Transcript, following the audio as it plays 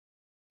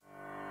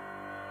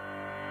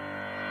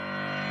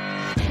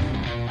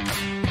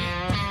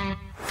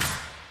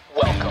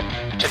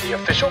to the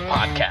official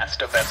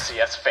podcast of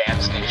FCS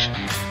Fans Nation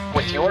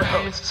with your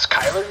hosts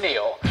Kyler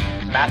Neal,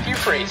 Matthew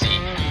Frazee,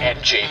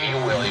 and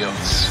Jamie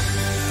Williams.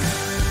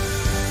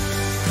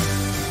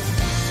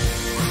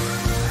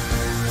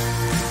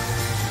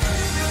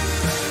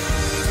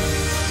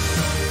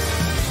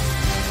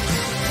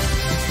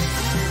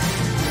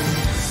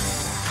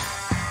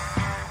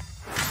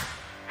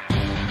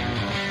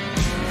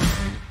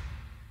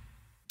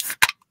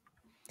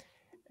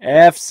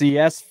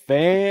 FCS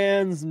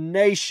Fans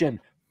Nation,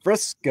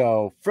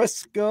 Frisco.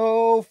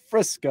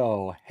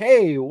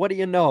 Hey, what do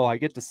you know? I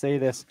get to say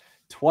this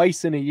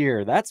twice in a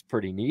year. That's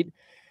pretty neat.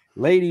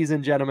 Ladies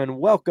and gentlemen,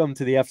 welcome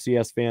to the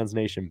FCS Fans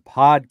Nation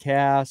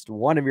podcast.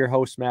 One of your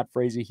hosts, Matt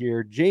Frazee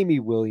here,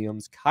 Jamie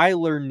Williams,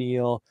 Kyler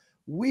Neal.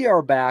 We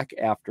are back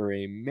after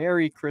a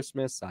Merry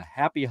Christmas, a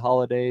Happy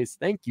Holidays.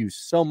 Thank you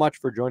so much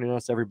for joining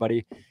us,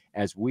 everybody,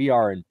 as we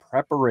are in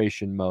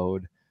preparation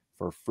mode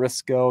for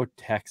Frisco,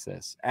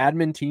 Texas.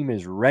 Admin team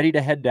is ready to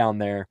head down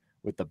there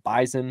with the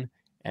Bison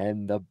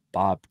and the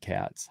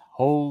Bobcats.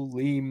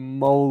 Holy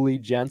moly,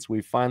 gents,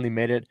 we finally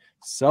made it.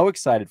 So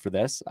excited for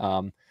this.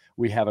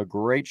 We have a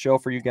great show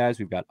for you guys.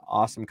 We've got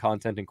awesome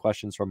content and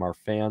questions from our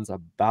fans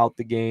about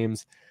the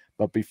games.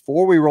 But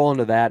before we roll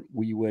into that,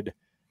 it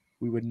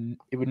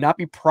would not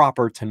be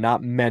proper to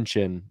not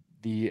mention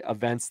the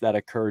events that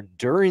occurred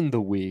during the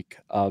week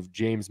of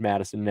James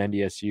Madison and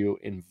NDSU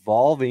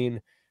involving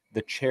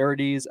the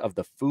charities of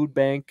the food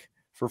bank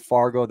for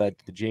Fargo that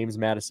the James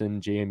Madison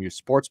JMU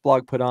Sports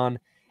Blog put on,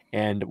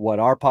 and what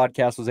our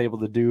podcast was able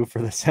to do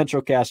for the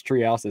Central Cast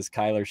Treehouse as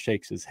Kyler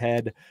shakes his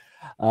head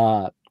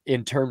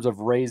in terms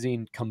of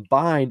raising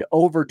combined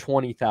over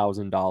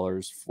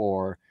 $20,000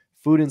 for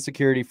food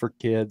insecurity for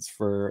kids,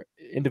 for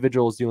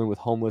individuals dealing with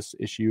homeless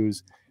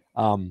issues.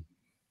 I'm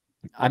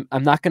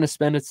not going to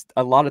spend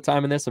a lot of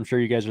time in this. I'm sure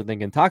you guys are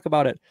thinking, talk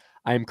about it.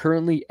 I'm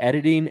currently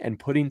editing and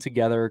putting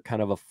together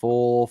kind of a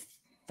full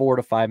 4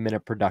 to 5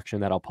 minute production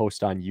that I'll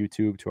post on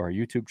YouTube to our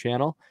YouTube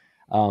channel.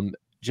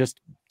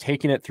 Just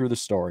taking it through the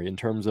story in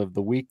terms of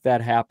the week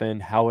that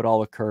happened, how it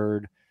all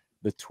occurred,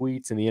 the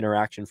tweets and the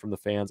interaction from the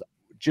fans.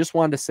 Just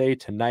wanted to say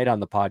tonight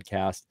on the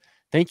podcast,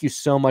 thank you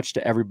so much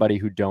to everybody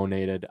who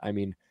donated. I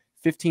mean,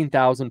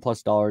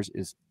 $15,000+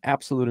 is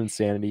absolute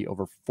insanity.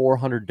 Over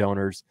 400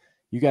 donors.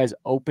 You guys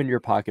opened your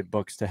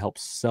pocketbooks to help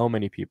so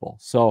many people.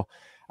 So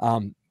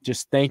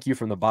just thank you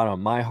from the bottom of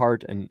my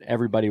heart and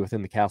everybody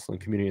within the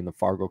Castleton community and the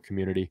Fargo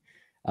community.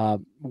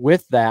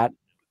 With that,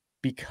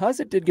 because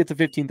it did get to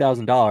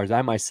 $15,000,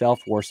 I myself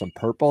wore some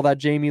purple that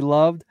Jamie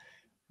loved,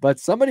 but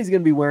somebody's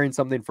going to be wearing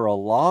something for a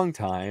long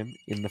time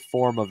in the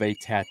form of a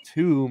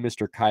tattoo,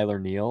 Mr.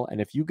 Kyler Neal. And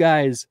if you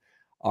guys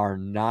are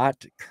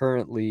not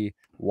currently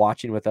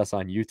watching with us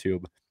on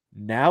YouTube,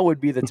 now would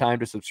be the time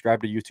to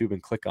subscribe to YouTube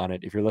and click on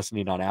it if you're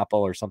listening on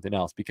Apple or something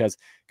else, because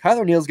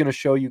Kyler Neal is going to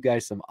show you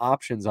guys some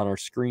options on our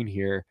screen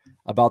here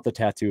about the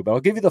tattoo. But I'll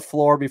give you the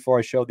floor before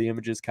I show the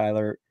images,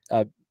 Kyler.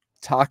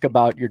 Talk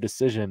about your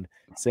decision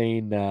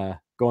saying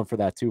going for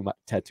that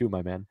tattoo,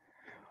 my man.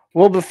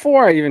 Well,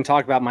 before I even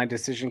talk about my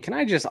decision, can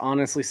I just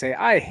honestly say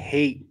I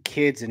hate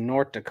kids in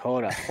North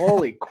Dakota.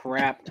 Holy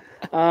crap.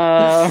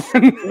 I'm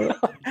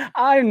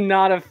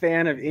not a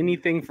fan of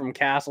anything from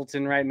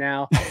Castleton right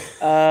now.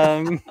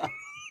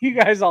 You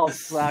guys all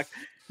suck.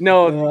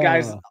 No,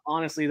 guys,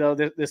 honestly, though,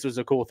 this was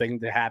a cool thing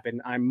to happen.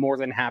 I'm more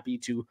than happy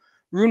to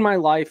ruin my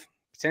life,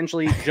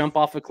 potentially jump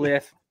off a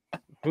cliff.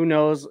 Who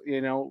knows? You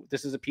know,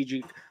 this is a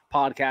PG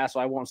podcast, so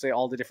I won't say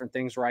all the different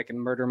things where I can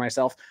murder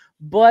myself.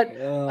 But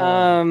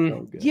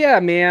yeah,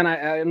 man,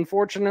 I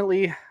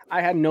unfortunately,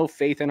 I had no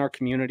faith in our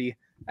community.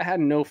 I had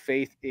no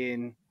faith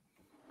in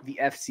the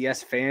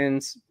FCS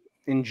fans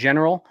in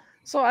general.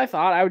 So I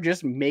thought I would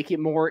just make it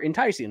more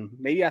enticing.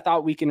 Maybe I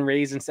thought we can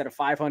raise, instead of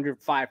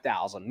 500,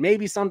 5,000,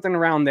 maybe something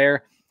around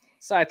there.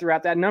 So I threw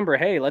out that number.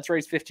 Hey, let's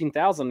raise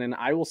 15,000 and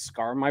I will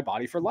scar my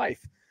body for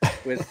life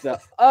with the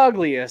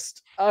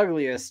ugliest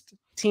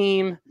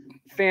team,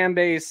 fan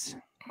base,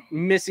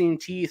 missing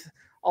teeth,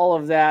 all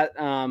of that.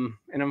 And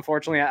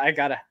unfortunately I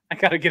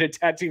gotta get a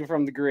tattoo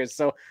from the Grizz.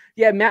 So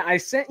yeah, Matt, I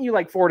sent you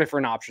like 4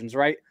 different options,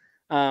 right?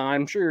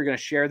 I'm sure you're going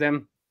to share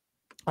them.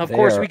 Of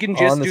course, we can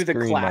just do the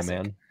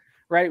classic,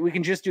 right? We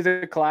can just do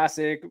the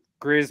classic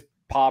Grizz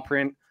paw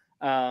print.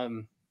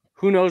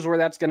 Who knows where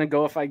that's going to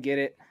go if I get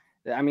it.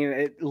 I mean,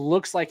 it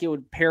looks like it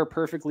would pair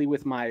perfectly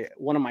with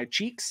one of my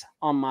cheeks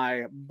on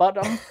my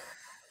bottom.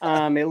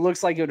 It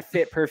looks like it would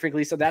fit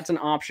perfectly. So that's an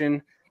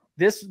option.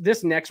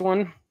 This next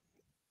one,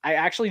 I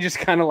actually just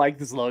kind of like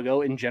this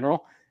logo in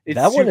general.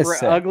 It's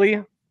super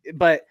ugly,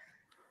 but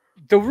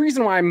the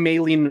reason why I'm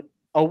lean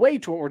away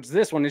towards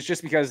this one is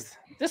just because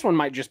this one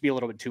might just be a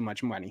little bit too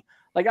much money.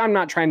 Like, I'm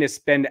not trying to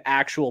spend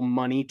actual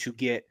money to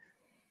get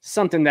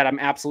something that I'm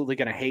absolutely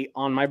going to hate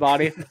on my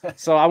body.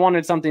 So I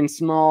wanted something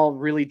small,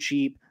 really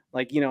cheap,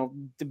 like, you know,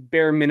 the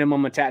bare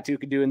minimum a tattoo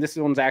could do. And this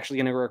one's actually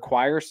going to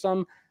require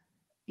some,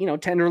 you know,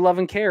 tender love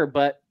and care,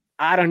 but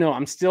I don't know.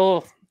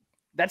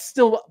 That's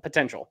still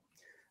potential.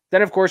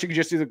 Then, of course, you could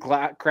just do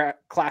the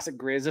classic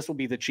Grizz. This will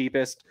be the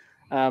cheapest.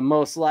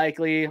 Most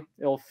likely,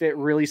 it'll fit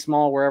really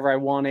small wherever I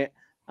want it.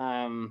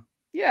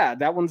 Yeah,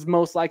 that one's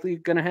most likely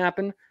going to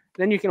happen.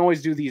 Then you can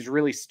always do these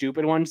really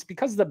stupid ones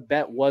because the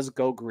bet was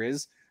Go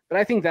Grizz, but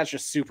I think that's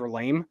just super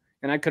lame,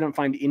 and I couldn't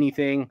find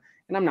anything,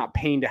 and I'm not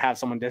paying to have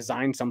someone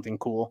design something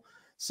cool.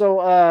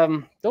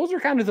 So those are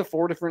kind of the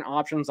 4 different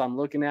options I'm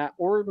looking at,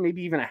 or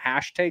maybe even a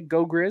hashtag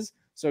Go Grizz.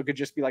 So it could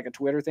just be like a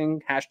Twitter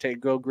thing, hashtag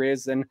Go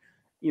Grizz. Then,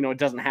 it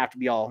doesn't have to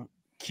be all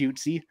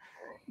cutesy.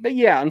 But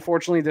yeah,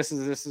 unfortunately, this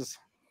is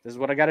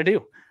what I got to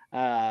do.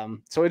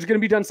 So it's going to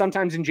be done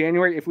sometimes in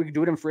January. If we could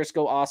do it in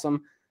Frisco,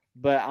 awesome.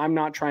 But I'm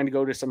not trying to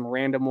go to some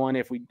random one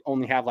if we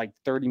only have like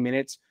 30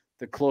 minutes,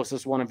 the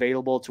closest one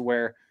available to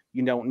where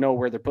you don't know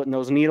where they're putting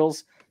those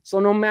needles. So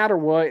no matter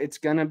what, it's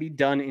going to be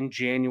done in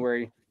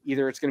January.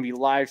 Either it's going to be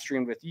live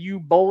streamed with you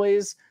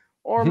boys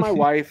or my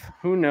wife,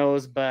 who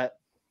knows. But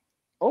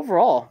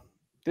overall,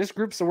 this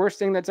group's the worst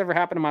thing that's ever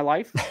happened in my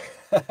life.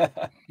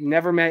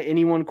 Never met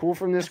anyone cool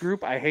from this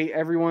group. I hate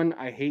everyone.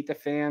 I hate the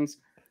fans.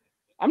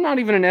 I'm not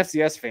even an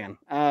FCS fan.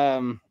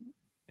 I'm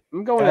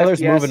going Tyler's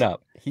FBS, moving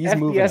up. He's FBS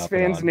moving up.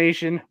 Fans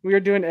Nation. We are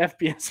doing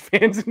FBS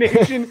Fans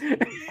Nation.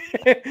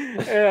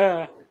 That's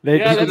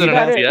an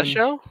FBS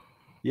show?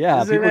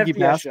 Yeah, people keep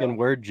FBS asking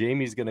where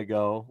Jamie's going to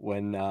go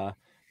when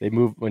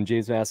when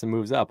James Madison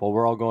moves up. Well,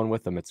 we're all going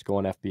with him. It's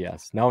going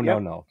FBS.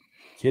 No.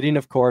 Kidding,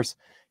 of course.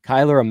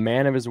 Kyler, a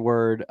man of his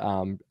word.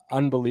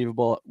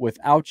 Unbelievable.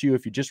 Without you,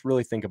 if you just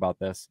really think about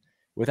this,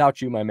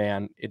 without you, my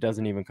man, it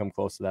doesn't even come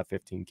close to that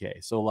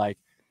 15K. So like,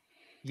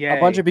 a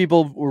bunch of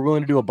people were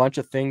willing to do a bunch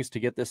of things to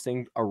get this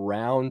thing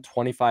around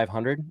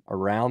 2,500,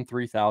 around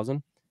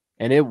 3,000.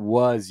 And it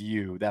was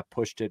you that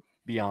pushed it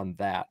beyond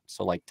that.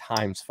 So like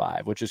times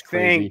 5, which is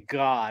crazy. Thank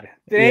God.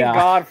 Thank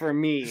God for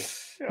me.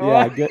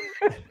 Yeah. Good.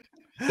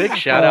 Big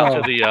shout out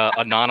to the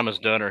anonymous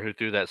donor who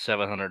threw that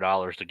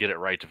 $700 to get it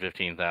right to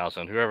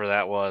 15,000. Whoever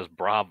that was,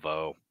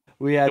 bravo.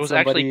 It was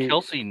actually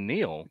Kelsey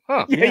Neal.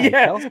 Huh.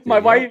 Yeah. Kelsey, my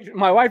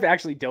wife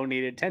actually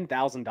donated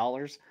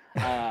 $10,000.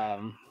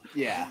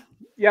 Yeah.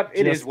 Yep.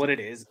 It is what it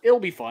is. It'll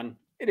be fun.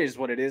 It is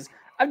what it is.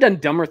 I've done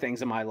dumber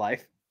things in my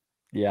life.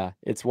 Yeah.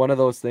 It's one of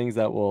those things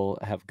that will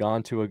have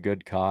gone to a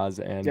good cause.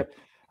 And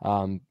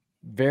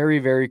very,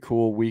 very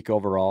cool week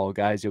overall,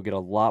 guys. You'll get a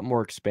lot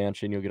more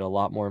expansion. You'll get a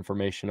lot more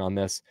information on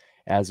this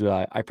as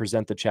I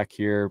present the check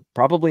here,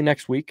 probably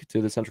next week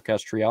to the Central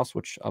Cast Treehouse,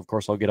 which of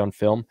course I'll get on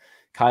film.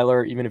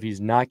 Kyler, even if he's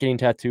not getting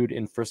tattooed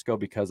in Frisco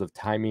because of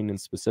timing and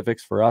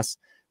specifics for us,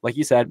 like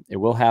you said, it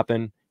will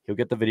happen. He'll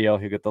get the video,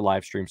 he'll get the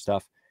live stream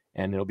stuff,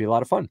 and it'll be a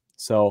lot of fun.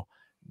 So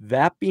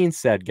that being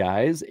said,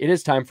 guys, it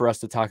is time for us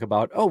to talk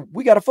about,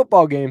 we got a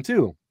football game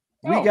too.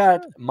 We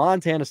got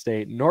Montana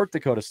State, North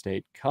Dakota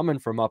State coming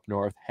from up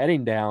north,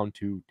 heading down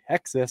to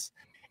Texas.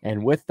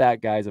 And with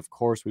that, guys, of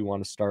course, we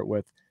want to start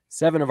with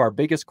 7 of our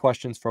biggest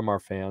questions from our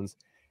fans.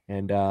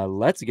 And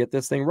let's get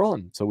this thing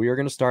rolling. So we are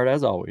going to start,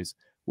 as always,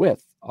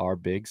 with our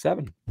Big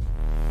 7.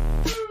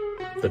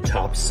 The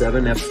top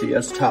 7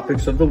 FCS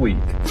topics of the week.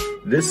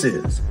 This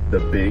is the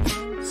Big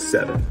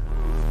 7.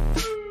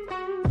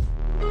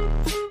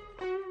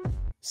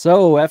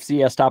 So,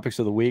 FCS topics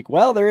of the week.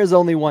 Well, there is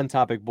only one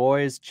topic,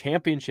 boys.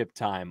 Championship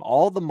time.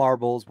 All the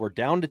marbles. We're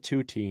down to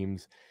 2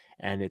 teams,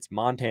 and it's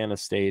Montana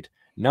State,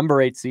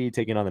 number 8 seed,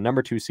 taking on the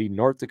number 2 seed,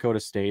 North Dakota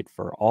State,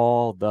 for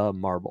all the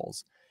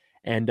marbles.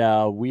 And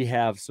we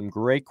have some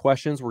great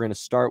questions. We're going to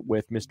start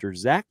with Mr.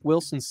 Zach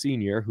Wilson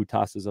Sr., who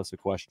tosses us a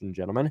question,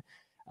 gentlemen.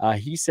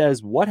 He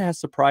says, what has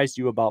surprised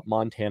you about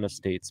Montana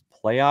State's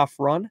playoff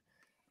run?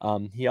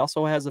 He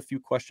also has a few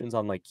questions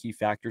on like key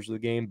factors of the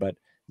game, but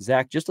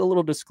Zach, just a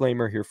little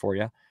disclaimer here for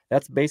you.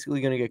 That's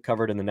basically going to get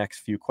covered in the next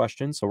few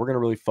questions. So we're going to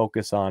really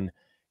focus on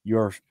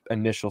your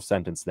initial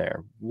sentence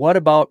there. What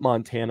about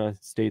Montana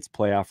State's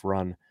playoff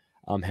run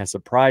has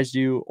surprised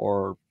you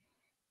or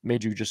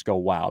made you just go,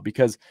 wow?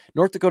 Because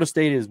North Dakota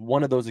State is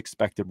one of those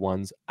expected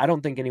ones. I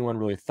don't think anyone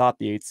really thought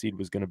the 8th seed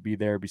was going to be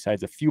there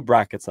besides a few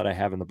brackets that I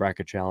have in the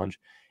bracket challenge.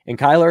 And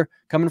Kyler,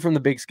 coming from the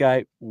Big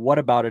Sky, what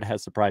about it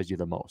has surprised you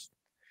the most?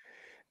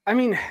 I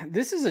mean,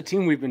 this is a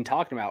team we've been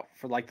talking about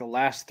for like the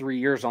last 3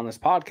 years on this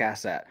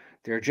podcast that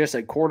they're just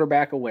a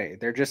quarterback away.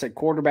 They're just a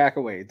quarterback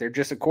away. They're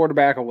just a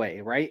quarterback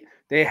away, right?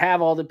 They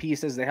have all the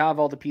pieces.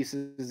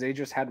 They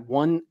just had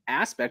one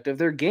aspect of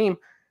their game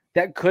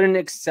that couldn't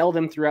excel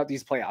them throughout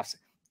these playoffs.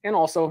 And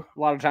also, a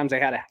lot of times they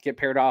had to get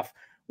paired off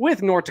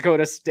with North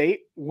Dakota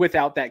State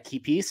without that key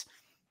piece.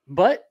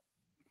 But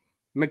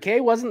McKay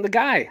wasn't the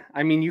guy.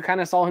 I mean, you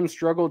kind of saw him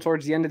struggle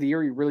towards the end of the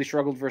year. He really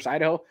struggled versus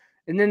Idaho.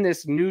 And then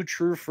this new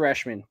true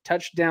freshman,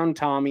 touchdown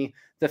Tommy,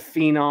 the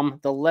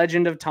phenom, the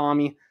legend of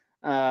Tommy.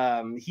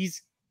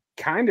 He's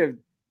kind of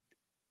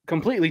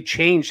completely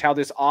changed how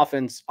this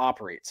offense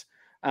operates.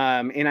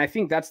 And I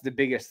think that's the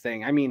biggest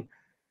thing. I mean,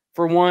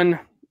 for one,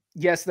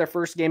 yes, their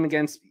first game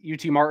against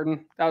UT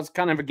Martin, that was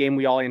kind of a game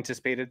we all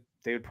anticipated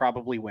they would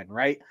probably win,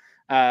 right?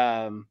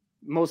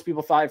 Most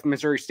people thought if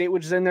Missouri State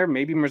was in there,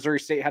 maybe Missouri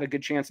State had a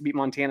good chance to beat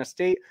Montana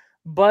State.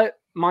 But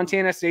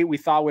Montana State, we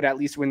thought would at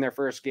least win their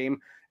first game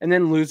and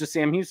then lose to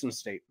Sam Houston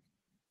State.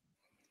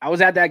 I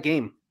was at that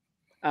game.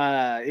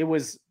 It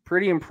was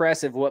pretty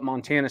impressive what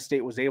Montana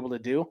State was able to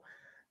do.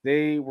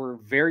 They were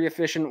very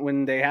efficient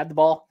when they had the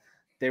ball.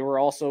 They were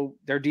also,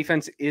 their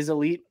defense is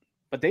elite,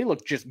 but they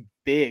look just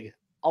big,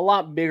 a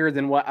lot bigger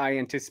than what I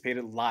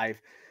anticipated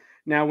live.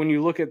 Now, when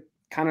you look at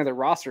kind of the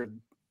roster,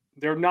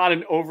 they're not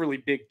an overly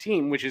big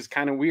team, which is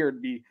kind of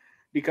weird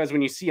because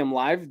when you see them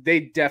live, they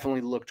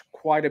definitely looked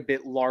quite a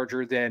bit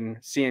larger than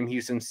Sam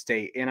Houston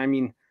State. And I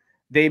mean,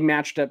 they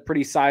matched up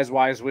pretty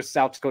size-wise with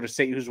South Dakota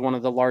State, who's one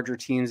of the larger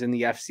teams in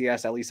the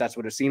FCS. At least that's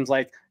what it seems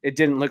like. It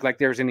didn't look like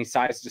there was any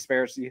size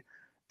disparity.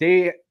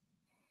 They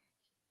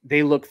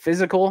look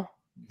physical.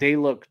 They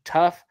look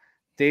tough.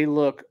 They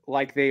look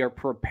like they are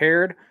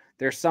prepared.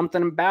 There's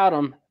something about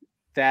them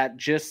that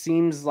just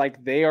seems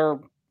like they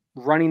are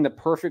running the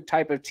perfect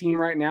type of team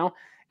right now.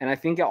 And I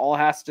think it all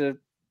has to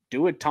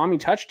do with Tommy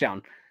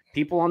Touchdown.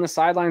 People on the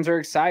sidelines are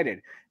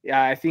excited.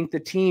 I think the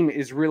team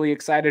is really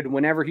excited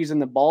whenever he's in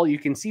the ball. You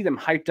can see them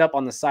hyped up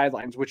on the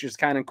sidelines, which is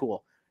kind of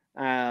cool.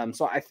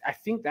 So I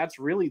think that's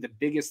really the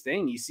biggest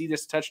thing. You see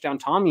this Touchdown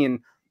Tommy, and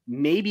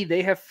maybe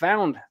they have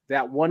found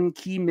that one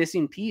key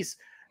missing piece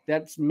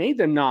that's made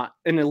them not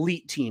an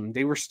elite team.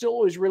 They were still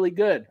always really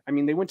good. I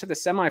mean, they went to the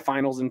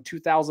semifinals in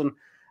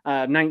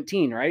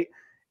 2019, right?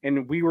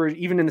 And we were,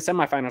 even in the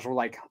semifinals, we're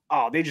like,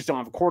 oh, they just don't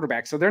have a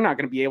quarterback, so they're not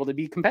going to be able to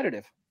be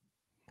competitive.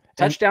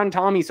 Touchdown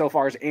Tommy so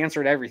far has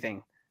answered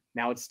everything.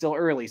 Now it's still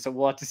early, so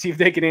we'll have to see if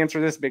they can answer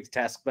this big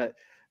test. But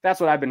that's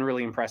what I've been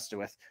really impressed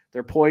with.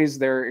 Their poise,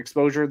 their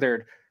exposure,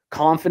 their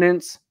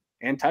confidence,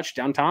 and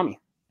Touchdown Tommy.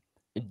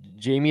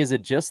 Jamie, is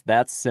it just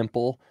that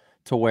simple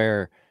to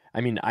where,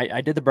 I mean,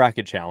 I did the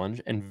bracket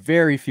challenge, and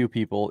very few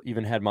people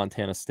even had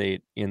Montana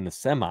State in the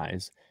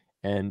semis,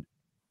 and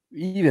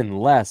even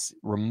less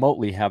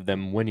remotely have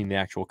them winning the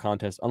actual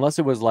contest, unless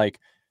it was like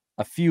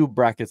a few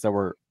brackets that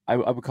were, I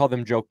would call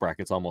them joke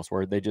brackets almost,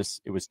 where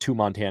it was two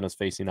Montanas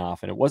facing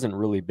off, and it wasn't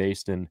really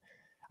based in,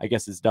 I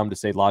guess it's dumb to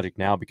say logic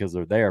now because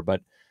they're there,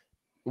 but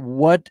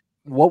what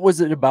was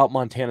it about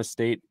Montana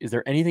State? Is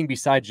there anything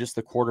besides just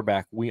the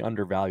quarterback we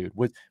undervalued?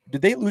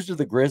 Did they lose to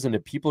the Grizz, and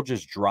did people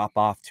just drop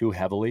off too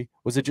heavily?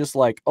 Was it just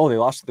like, oh, they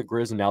lost to the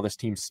Grizz and now this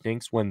team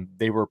stinks when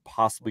they were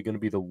possibly going to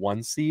be the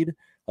 1 seed?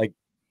 Like,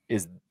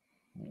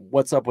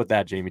 what's up with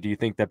that, Jamie? Do you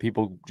think that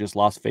people just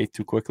lost faith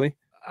too quickly?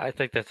 I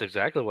think that's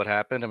exactly what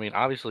happened. I mean,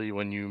 obviously,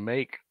 when you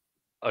make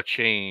a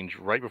change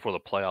right before the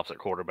playoffs at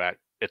quarterback,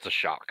 it's a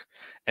shock.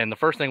 And the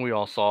first thing we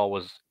all saw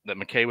was that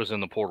McKay was in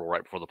the portal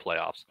right before the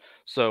playoffs.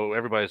 So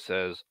everybody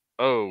says,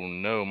 oh,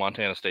 no,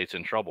 Montana State's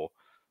in trouble.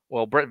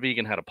 Well, Brett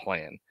Vegan had a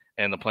plan,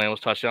 and the plan was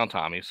Touchdown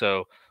Tommy.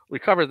 So we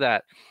covered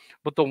that.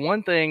 But the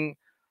one thing,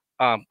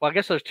 well, I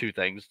guess there's two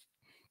things.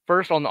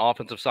 First, on the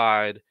offensive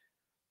side,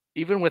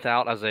 even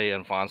without Isaiah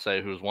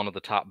Nfonse, who's one of the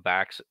top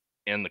backs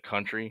in the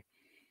country,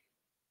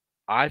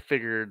 I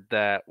figured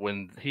that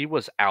when he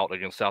was out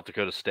against South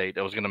Dakota State,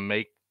 that was going to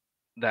make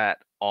that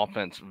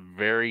offense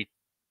very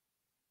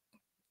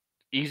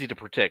easy to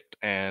protect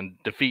and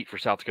defeat for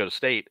South Dakota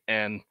State.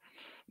 And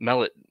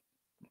Mellett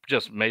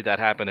just made that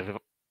happen. If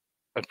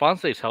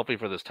Nfonse is healthy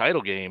for this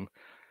title game,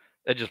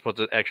 it just puts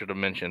an extra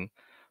dimension.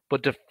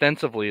 But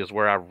defensively is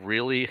where I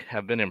really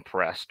have been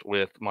impressed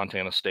with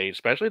Montana State,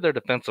 especially their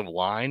defensive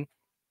line.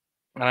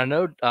 And I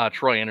know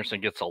Troy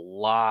Anderson gets a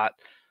lot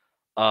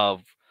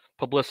of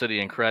publicity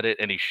and credit,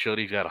 and he should.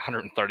 He's got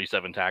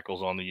 137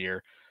 tackles on the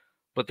year.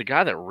 But the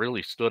guy that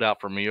really stood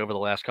out for me over the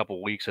last couple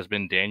of weeks has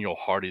been Daniel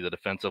Hardy, the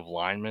defensive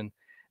lineman.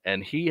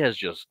 And he has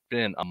just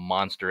been a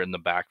monster in the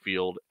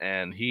backfield.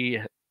 And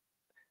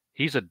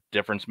he's a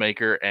difference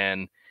maker,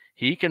 and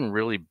he can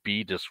really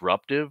be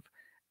disruptive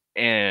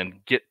and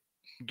get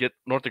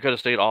North Dakota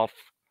State off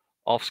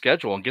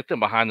schedule and get them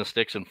behind the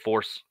sticks and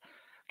force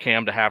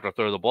Cam to have to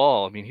throw the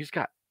ball. I mean, he's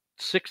got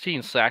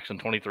 16 sacks and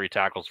 23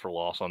 tackles for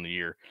loss on the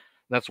year.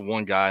 That's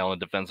one guy on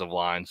the defensive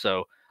line.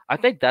 So I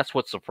think that's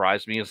what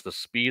surprised me is the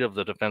speed of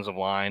the defensive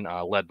line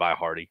led by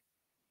Hardy.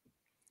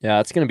 Yeah,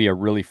 it's going to be a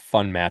really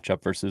fun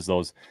matchup versus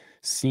those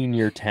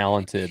senior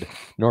talented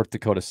North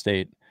Dakota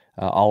State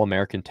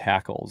All-American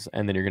tackles.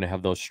 And then you're going to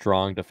have those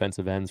strong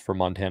defensive ends for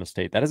Montana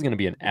State. That is going to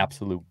be an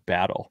absolute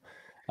battle.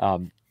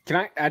 Can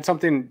I add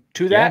something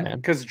to that?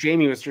 Because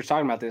Jamie was just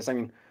talking about this. I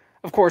mean,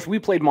 of course, we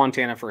played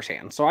Montana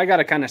firsthand, so I got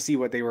to kind of see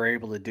what they were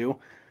able to do.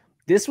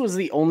 This was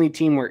the only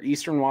team where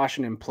Eastern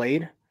Washington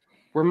played,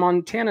 where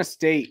Montana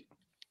State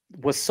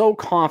was so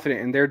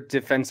confident in their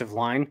defensive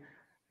line,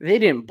 they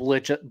didn't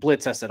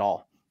blitz us at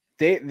all.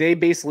 They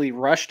basically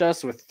rushed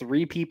us with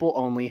 3 people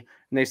only,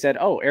 and they said,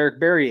 oh,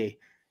 Eric Berrier,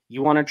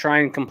 you want to try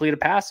and complete a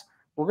pass?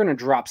 We're going to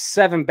drop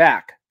 7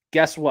 back.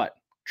 Guess what?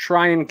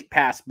 Try and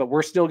pass, but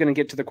we're still going to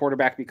get to the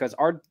quarterback because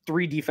our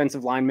 3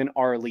 defensive linemen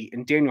are elite,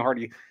 and Daniel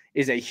Hardy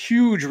is a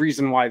huge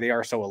reason why they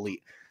are so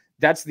elite.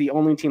 That's the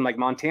only team like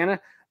Montana.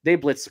 They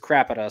blitz the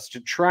crap at us to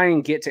try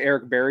and get to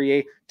Eric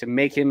Berrier to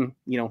make him,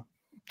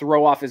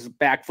 throw off his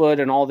back foot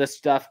and all this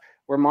stuff,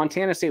 where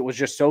Montana State was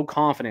just so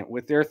confident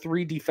with their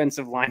 3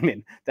 defensive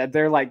linemen that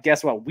they're like,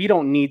 guess what? We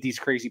don't need these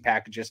crazy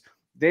packages.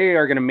 They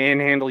are going to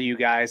manhandle you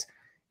guys.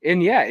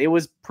 And yeah, it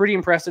was pretty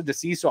impressive to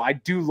see. So I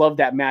do love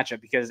that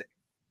matchup because,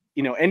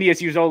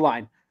 NDSU's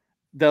O-line,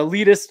 the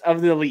elitist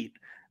of the elite.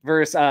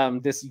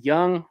 versus this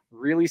young,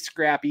 really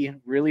scrappy,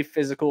 really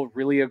physical,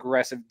 really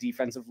aggressive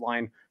defensive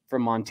line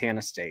from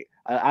Montana State.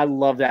 I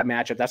love that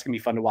matchup. That's going to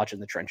be fun to watch in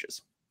the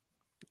trenches.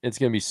 It's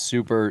going to be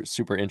super,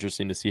 super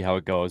interesting to see how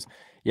it goes.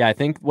 Yeah, I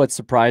think what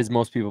surprised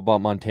most people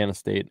about Montana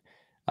State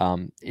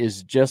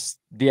is just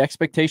the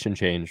expectation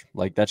change.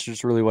 Like, that's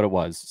just really what it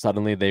was.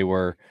 Suddenly they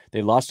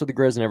lost to the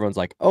Grizz and everyone's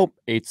like, oh,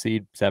 8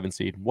 seed, 7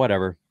 seed,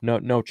 whatever.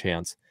 No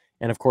chance.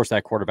 And of course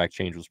that quarterback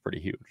change was pretty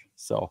huge.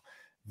 So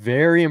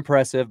very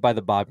impressive by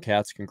the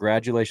Bobcats.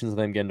 Congratulations to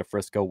them getting to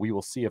Frisco. We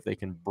will see if they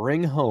can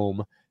bring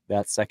home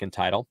that second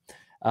title.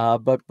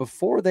 But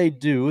before they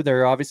do,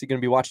 they're obviously going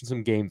to be watching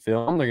some game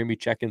film. They're going to be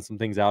checking some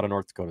things out on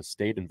North Dakota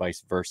State and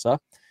vice versa.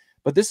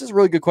 But this is a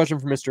really good question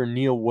from Mr.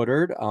 Neil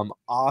Woodard.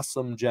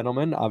 Awesome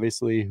gentleman,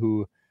 obviously,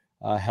 who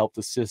helped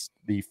assist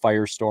the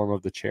firestorm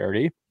of the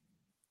charity.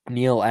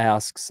 Neil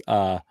asks,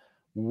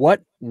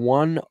 what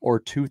one or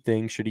two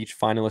things should each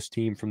finalist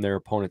team from their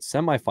opponent's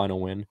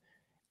semifinal win,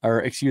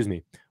 or excuse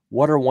me,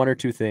 what are one or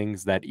two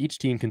things that each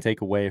team can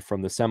take away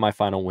from the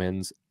semifinal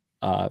wins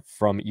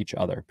from each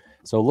other?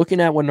 So looking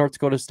at what North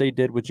Dakota State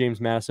did with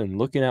James Madison,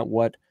 looking at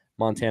what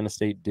Montana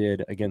State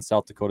did against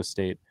South Dakota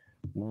State,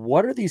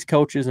 what are these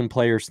coaches and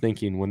players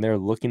thinking when they're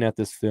looking at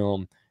this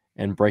film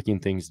and breaking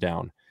things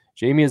down?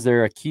 Jamie, is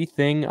there a key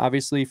thing,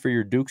 obviously, for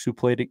your Dukes who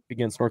played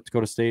against North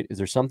Dakota State? Is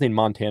there something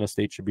Montana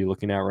State should be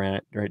looking at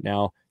right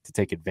now to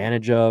take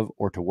advantage of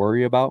or to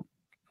worry about?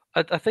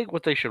 I think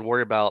what they should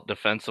worry about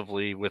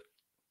defensively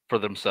for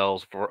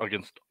themselves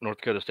against North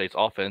Dakota State's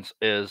offense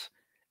is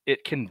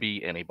it can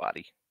be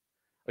anybody.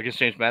 Against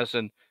James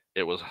Madison,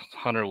 it was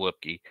Hunter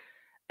Lipke,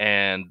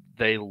 and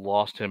they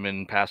lost him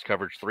in pass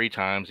coverage 3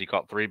 times. He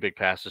caught 3 big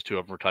passes, 2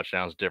 of them were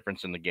touchdowns,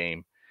 difference in the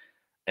game.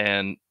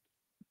 And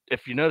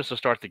if you notice to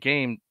start the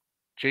game,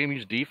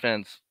 Jamie's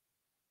defense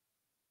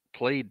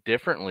played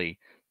differently.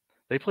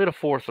 They played a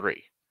 4-3.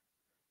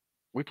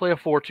 We play a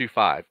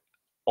 4-2-5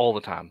 all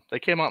the time. They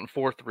came out in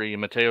 4-3,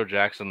 and Mateo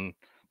Jackson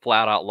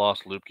flat out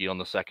lost Lupke on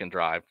the second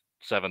drive,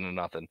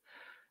 7-0.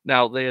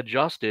 Now, they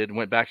adjusted and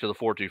went back to the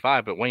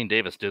 4-2-5, but Wayne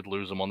Davis did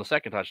lose them on the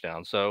second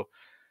touchdown. So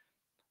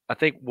I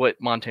think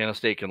what Montana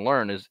State can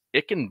learn is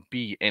it can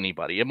be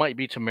anybody. It might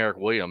be Tamarick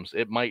Williams.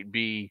 It might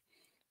be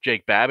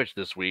Jake Babbage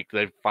this week.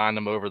 They find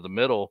him over the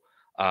middle,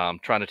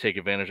 trying to take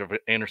advantage of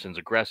Anderson's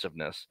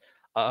aggressiveness.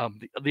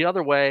 The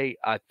other way,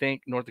 I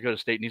think North Dakota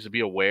State needs to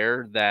be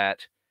aware that,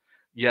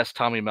 yes,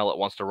 Tommy Mellott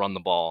wants to run the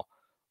ball,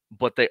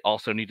 but they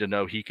also need to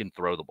know he can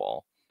throw the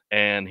ball.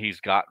 And he's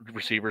got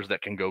receivers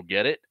that can go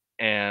get it,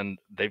 and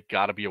they've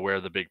got to be aware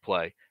of the big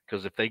play.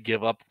 Because if they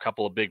give up a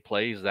couple of big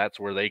plays, that's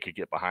where they could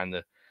get behind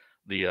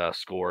the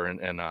score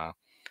and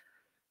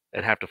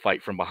have to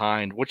fight from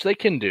behind, which they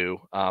can do.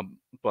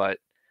 But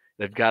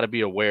they've got to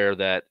be aware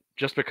that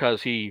just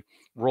because he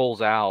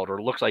rolls out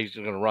or looks like he's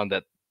going to run,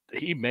 that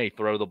he may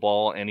throw the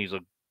ball, and he's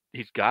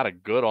got a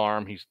good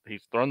arm. He's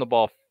thrown the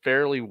ball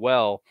fairly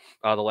well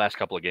the last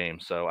couple of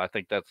games. So I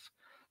think that's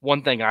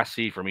one thing I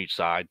see from each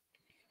side.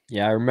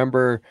 Yeah, I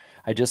remember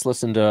I just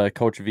listened to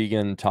Coach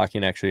Vegan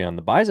talking actually on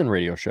the Bison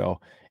radio show,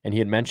 and he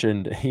had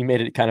mentioned, he made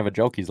it kind of a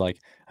joke. He's like,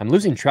 I'm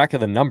losing track of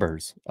the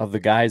numbers of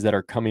the guys that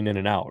are coming in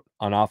and out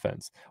on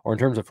offense, or in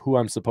terms of who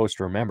I'm supposed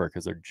to remember,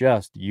 because they're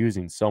just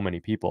using so many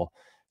people.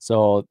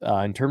 So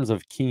in terms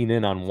of keying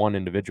in on one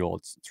individual,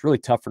 it's really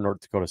tough for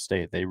North Dakota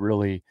State.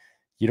 You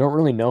don't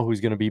really know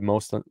who's going to be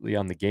mostly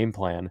on the game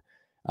plan.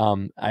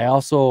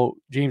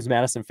 James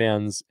Madison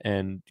fans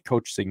and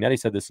Coach Signetti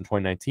said this in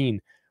 2019,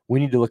 we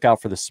need to look out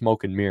for the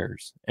smoke and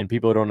mirrors. And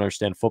people who don't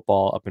understand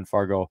football up in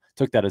Fargo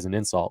took that as an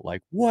insult.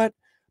 Like, what?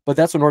 But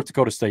that's what North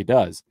Dakota State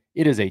does.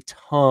 It is a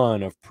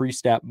ton of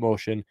pre-snap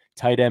motion,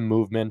 tight end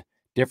movement,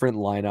 different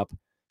lineup.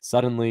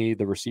 Suddenly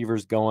the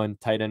receiver's going,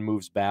 tight end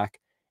moves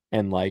back.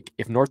 And like,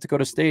 if North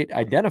Dakota State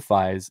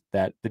identifies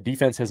that the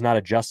defense has not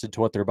adjusted to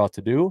what they're about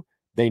to do,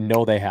 they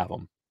know they have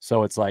them.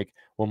 So it's like,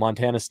 will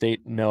Montana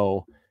State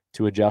know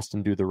to adjust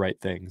and do the right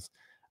things?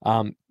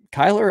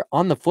 Kyler,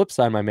 on the flip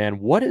side, my man,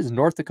 what is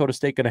North Dakota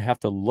State going to have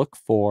to look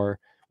for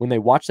when they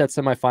watch that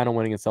semifinal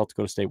winning against South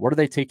Dakota State? What are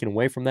they taking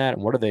away from that?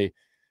 And what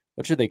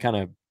should they kind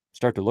of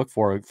start to look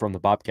for from the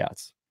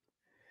Bobcats?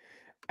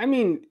 I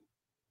mean,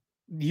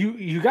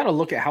 you got to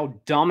look at how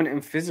dominant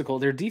and physical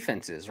their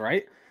defense is,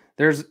 right?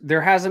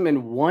 There hasn't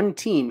been one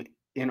team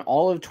in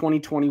all of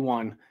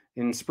 2021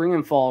 in spring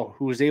and fall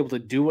who was able to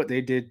do what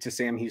they did to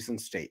Sam Houston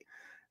State.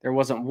 There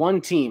wasn't one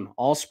team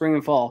all spring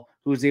and fall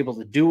who was able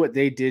to do what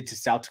they did to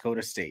South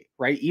Dakota State,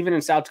 right? Even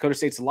in South Dakota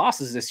State's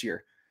losses this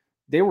year,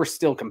 they were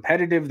still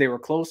competitive. They were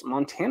close.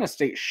 Montana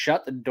State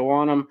shut the door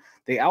on them.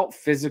 They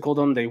out-physicaled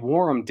them. They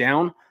wore them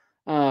down.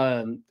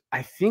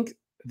 I think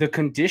the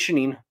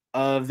conditioning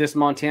of this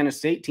Montana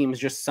State team is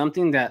just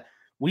something that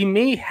we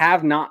may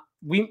have not,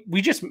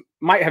 we just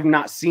might have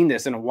not seen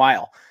this in a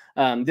while.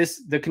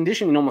 The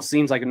conditioning almost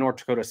seems like a North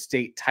Dakota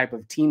State type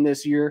of team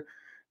this year.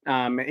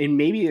 And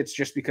maybe it's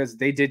just because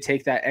they did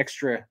take that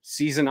extra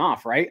season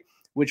off, right?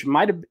 Which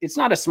it's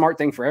not a smart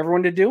thing for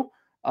everyone to do.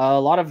 A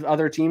lot of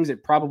other teams, they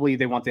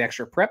want the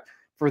extra prep.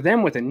 For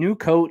them, with a new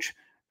coach,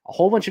 a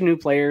whole bunch of new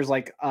players,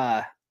 like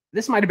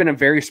this might have been a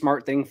very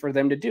smart thing for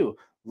them to do.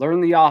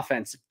 Learn the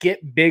offense,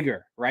 get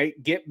bigger, right?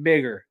 Get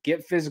bigger,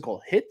 get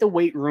physical, hit the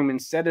weight room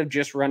instead of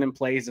just running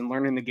plays and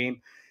learning the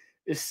game.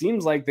 It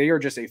seems like they are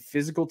just a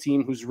physical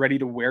team who's ready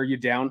to wear you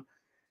down.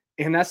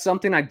 And that's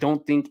something I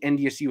don't think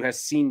NDSU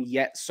has seen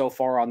yet so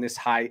far on this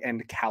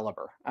high-end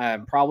caliber.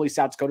 Probably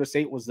South Dakota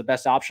State was the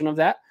best option of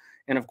that.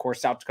 And, of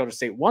course, South Dakota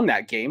State won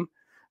that game.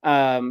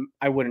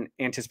 I wouldn't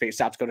anticipate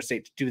South Dakota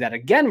State to do that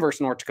again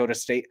versus North Dakota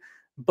State.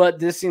 But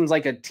this seems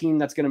like a team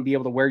that's going to be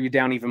able to wear you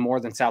down even more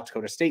than South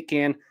Dakota State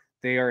can.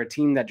 They are a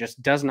team that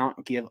just does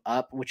not give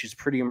up, which is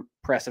pretty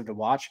impressive to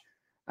watch.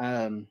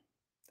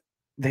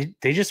 They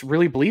just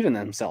really believe in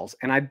themselves.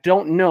 And I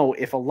don't know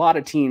if a lot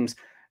of teams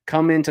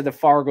come into the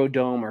Fargo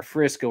Dome or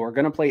Frisco are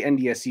going to play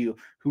NDSU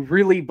who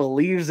really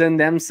believes in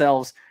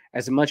themselves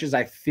as much as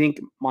I think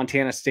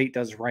Montana State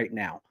does right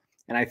now.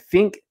 And I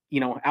think,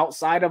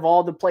 outside of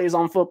all the plays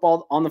on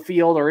football on the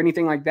field or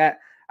anything like that,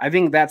 I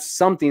think that's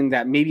something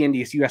that maybe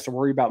NDSU has to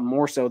worry about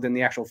more so than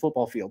the actual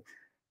football field.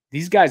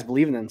 These guys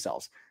believe in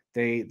themselves.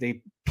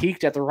 They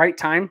peaked at the right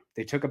time.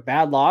 They took a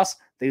bad loss.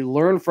 They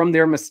learned from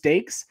their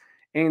mistakes,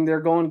 and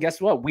they're going, guess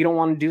what? We don't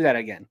want to do that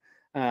again.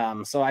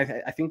 So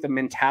I think the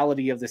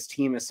mentality of this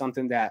team is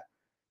something that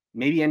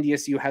maybe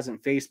NDSU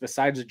hasn't faced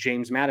besides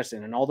James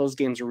Madison, and all those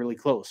games are really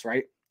close,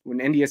 right? When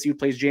NDSU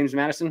plays James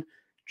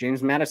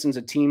Madison's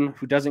a team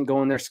who doesn't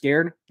go in there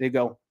scared. They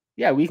go,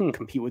 yeah, we can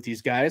compete with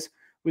these guys.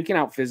 We can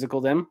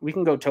out-physical them. We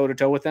can go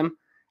toe-to-toe with them.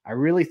 I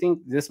really think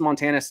this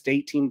Montana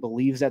State team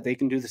believes that they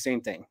can do the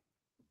same thing.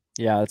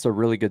 Yeah, that's a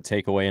really good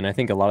takeaway, and I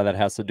think a lot of that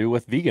has to do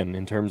with Vegan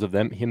in terms of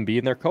him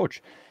being their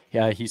coach.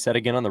 Yeah, he said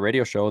again on the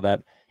radio show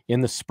that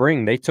in the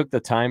spring, they took the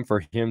time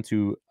for him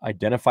to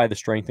identify the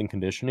strength and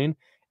conditioning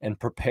and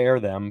prepare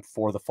them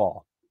for the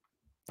fall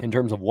in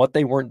terms of what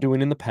they weren't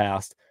doing in the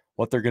past,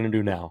 what they're going to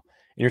do now.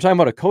 And you're talking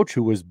about a coach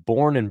who was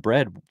born and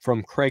bred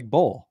from Craig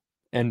Bowl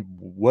and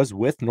was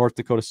with North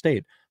Dakota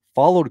State,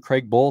 followed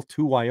Craig Bowl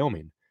to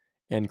Wyoming.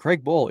 And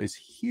Craig Bowl is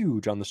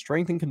huge on the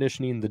strength and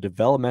conditioning, the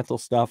developmental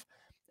stuff,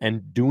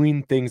 and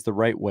doing things the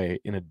right way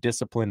in a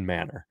disciplined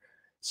manner.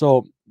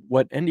 So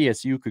what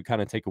NDSU could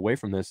kind of take away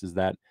from this is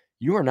that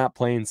you are not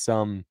playing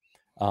some,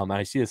 and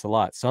I see this a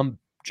lot, some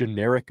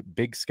generic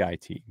Big Sky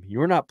team.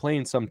 You're not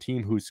playing some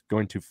team who's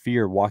going to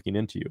fear walking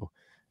into you.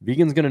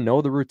 Vegan's going to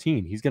know the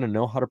routine. He's going to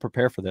know how to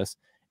prepare for this.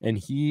 And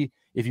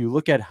if you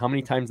look at how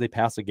many times they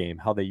pass a game,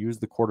 how they use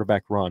the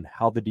quarterback run,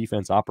 how the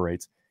defense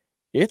operates,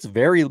 it's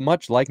very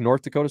much like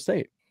North Dakota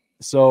State.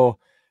 So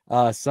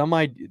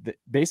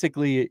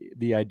basically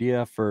the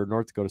idea for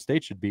North Dakota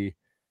State should be,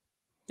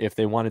 if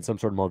they wanted some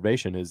sort of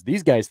motivation, is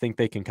these guys think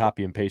they can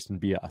copy and paste and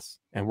be us,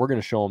 and we're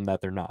going to show them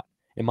that they're not.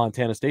 And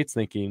Montana State's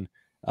thinking,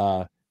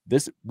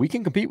 we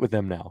can compete with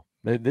them now.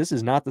 This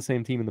is not the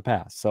same team in the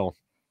past. So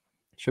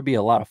it should be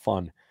a lot of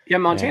fun. Yeah,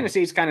 Montana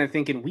State's kind of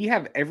thinking we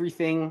have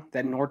everything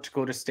that North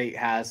Dakota State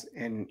has,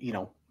 and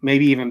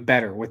maybe even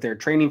better with their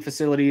training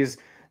facilities,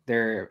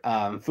 their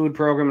food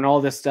program, and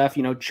all this stuff.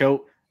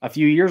 Choate, a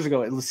few years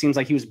ago, it seems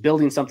like he was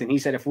building something. He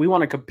said, if we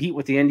want to compete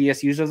with the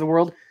NDSUs of the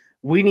world,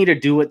 we need to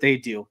do what they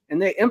do.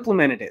 And they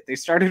implemented it. They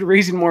started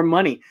raising more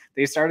money.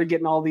 They started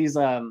getting all these,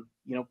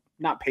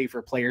 not pay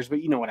for players,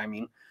 but you know what I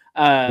mean.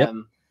 Yep.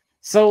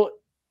 So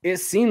it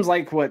seems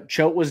like what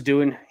Choate was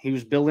doing, he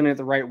was building it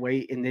the right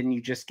way. And then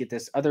you just get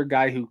this other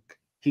guy who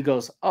he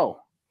goes, oh,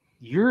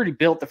 you already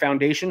built the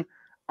foundation.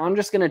 I'm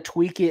just going to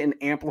tweak it and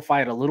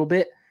amplify it a little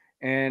bit.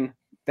 And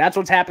that's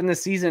what's happened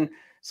this season.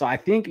 So I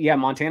think,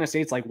 Montana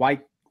State's like,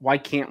 why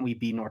can't we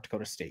be North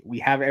Dakota State? We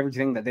have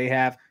everything that they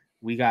have.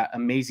 We got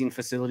amazing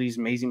facilities,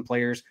 amazing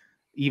players,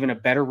 even a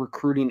better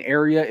recruiting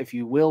area, if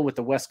you will, with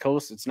the West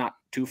Coast. It's not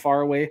too far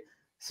away.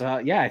 So,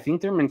 I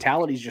think their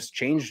mentality's just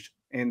changed,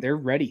 and they're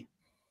ready.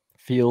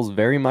 Feels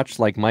very much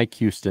like Mike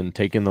Houston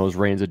taking those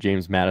reins of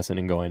James Madison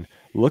and going,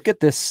 look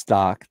at this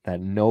stock that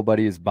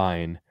nobody is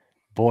buying.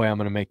 Boy, I'm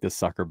going to make this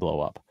sucker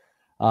blow up.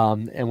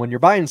 And when you're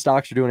buying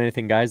stocks or doing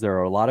anything, guys, there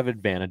are a lot of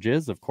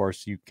advantages. Of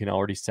course, you can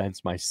already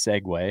sense my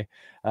segue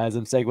as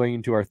I'm segueing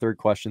into our third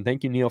question.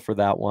 Thank you, Neil, for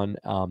that one.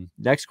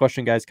 Next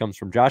question, guys, comes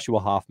from Joshua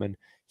Hoffman.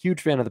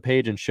 Huge fan of the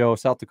page and show,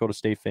 South Dakota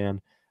State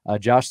fan.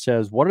 Josh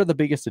says, what are the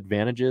biggest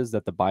advantages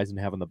that the Bison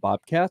have on the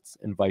Bobcats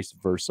and vice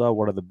versa?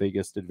 What are the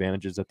biggest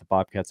advantages that the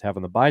Bobcats have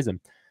on the Bison?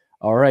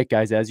 All right,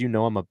 guys, as you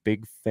know, I'm a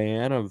big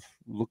fan of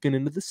looking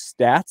into the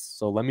stats.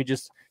 So let me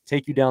just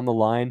take you down the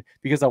line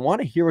because I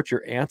want to hear what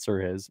your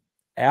answer is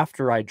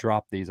after I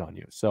drop these on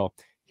you. So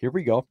here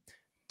we go.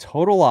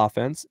 Total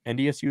offense,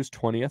 NDSU's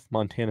 20th,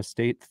 Montana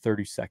State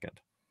 32nd.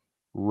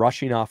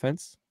 Rushing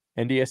offense,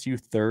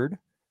 NDSU 3rd,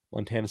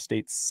 Montana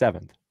State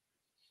 7th.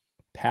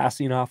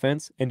 Passing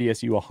offense,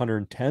 NDSU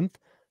 110th,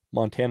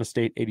 Montana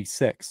State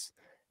 86th.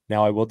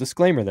 Now I will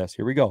disclaimer this.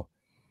 Here we go.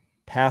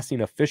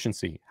 Passing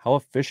efficiency. How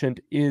efficient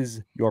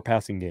is your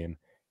passing game?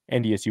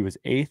 NDSU is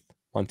 8th,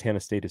 Montana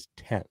State is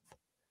 10th.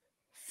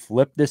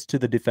 Flip this to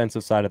the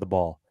defensive side of the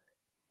ball.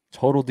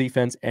 Total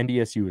defense,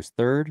 NDSU is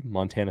 3rd,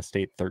 Montana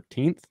State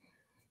 13th.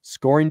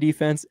 Scoring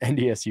defense,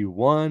 NDSU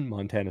 1,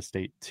 Montana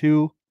State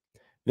 2.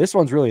 This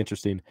one's really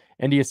interesting.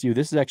 NDSU,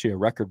 this is actually a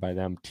record by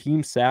them.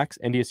 Team sacks,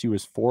 NDSU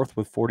is 4th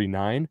with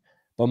 49,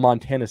 but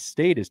Montana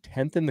State is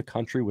 10th in the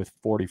country with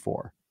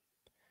 44.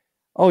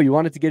 Oh, you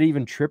want it to get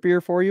even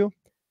trippier for you?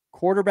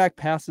 Quarterback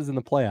passes in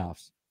the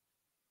playoffs.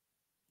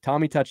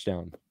 Tommy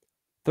touchdown,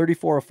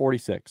 34 of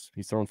 46.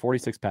 He's thrown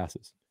 46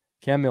 passes.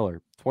 Cam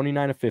Miller,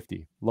 29 of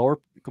 50. Lower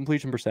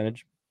completion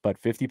percentage, but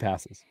 50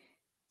 passes.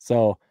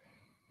 So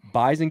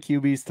Bison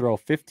QBs throw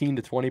 15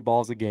 to 20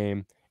 balls a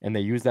game, and they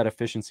use that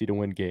efficiency to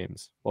win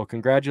games. Well,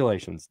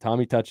 congratulations.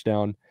 Tommy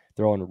touchdown,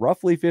 throwing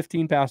roughly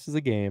 15 passes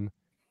a game,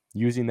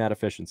 using that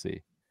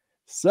efficiency.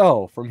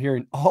 So from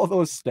hearing all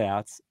those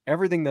stats,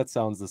 everything that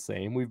sounds the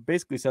same, we've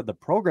basically said the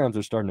programs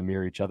are starting to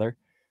mirror each other.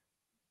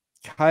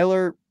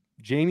 Kyler,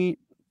 Jamie,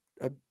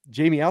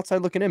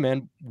 outside looking in,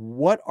 man,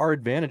 what are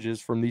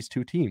advantages from these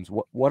two teams?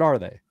 What are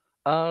they?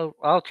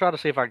 I'll try to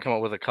see if I can come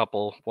up with a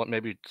couple.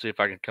 Maybe see if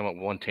I can come up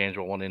with one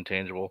tangible, one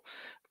intangible.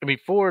 I mean,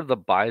 for the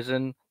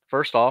Bison,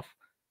 first off,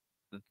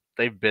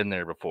 they've been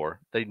there before.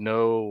 They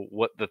know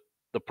what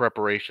the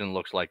preparation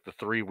looks like, the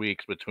 3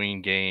 weeks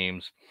between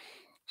games,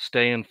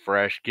 staying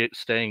fresh,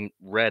 staying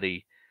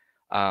ready.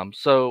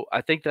 So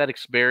I think that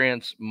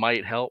experience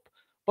might help.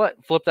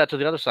 But flip that to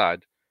the other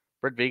side.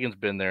 Brett Vegan's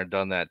been there and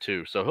done that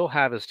too. So he'll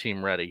have his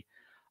team ready.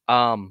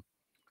 On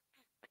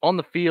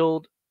the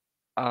field,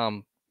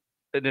 an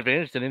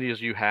advantage that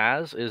NDSU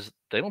has is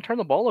they don't turn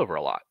the ball over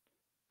a lot.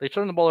 They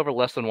turn the ball over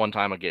less than one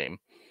time a game.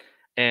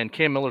 And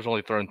Cam Miller's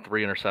only thrown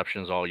 3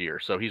 interceptions all year.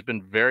 So he's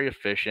been very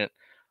efficient,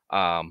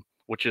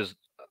 which is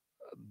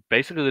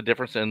basically the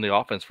difference in the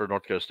offense for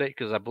North Dakota State,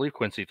 because I believe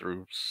Quincy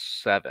threw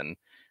 7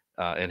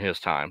 in his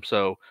time.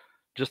 So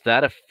just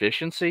that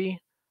efficiency,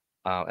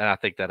 and I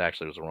think that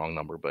actually was the wrong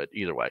number, but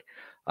either way.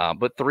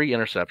 But 3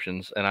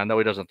 interceptions, and I know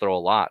he doesn't throw a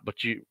lot, but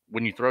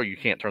when you throw, you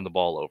can't turn the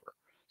ball over.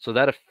 So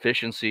that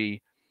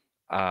efficiency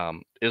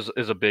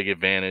is a big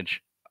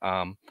advantage.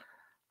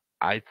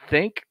 I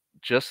think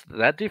just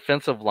that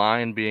defensive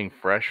line being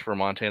fresh for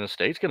Montana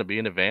State is going to be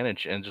an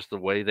advantage, and just the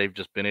way they've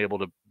just been able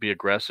to be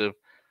aggressive.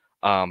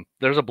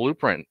 There's a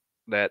blueprint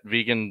that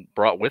Vegan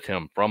brought with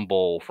him from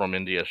Bowl, from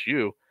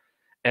NDSU,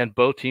 and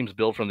both teams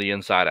build from the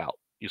inside out.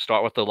 You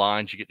start with the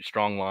lines, you get your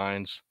strong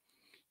lines,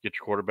 get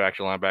your quarterbacks,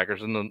 your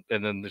linebackers, and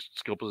then the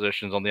skill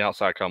positions on the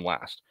outside come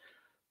last.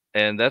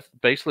 And that's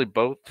basically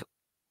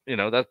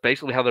that's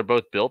basically how they're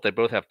both built. They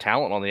both have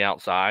talent on the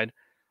outside,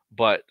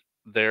 but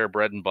their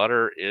bread and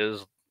butter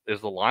is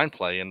the line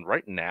play. And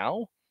right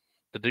now,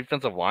 the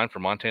defensive line for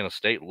Montana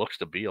State looks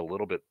to be a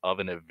little bit of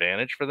an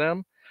advantage for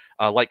them.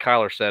 Like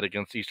Kyler said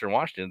against Eastern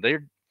Washington,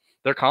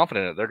 they're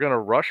confident they're going to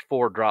rush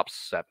 4, drop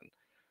 7,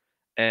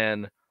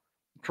 and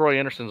Troy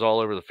Anderson's all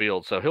over the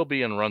field, so he'll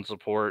be in run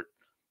support.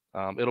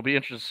 It'll be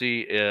interesting to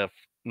see if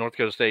North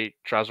Dakota State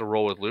tries to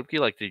roll with Lupke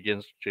like they did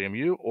against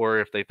JMU, or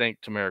if they think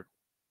Tamarick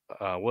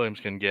Williams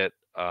can get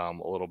a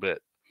little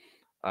bit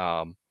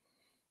on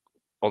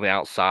the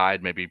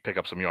outside, maybe pick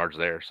up some yards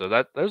there. So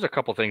those are a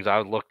couple of things I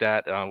would looked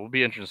at. It'll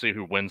be interesting to see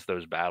who wins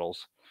those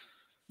battles.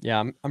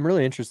 Yeah, I'm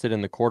really interested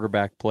in the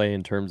quarterback play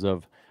in terms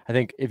of, I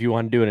think if you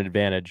want to do an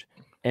advantage,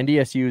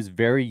 NDSU's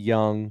very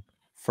young,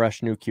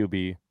 fresh new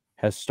QB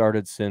has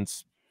started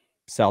since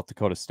South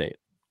Dakota State.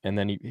 And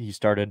then he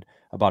started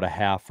about a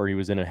half, or he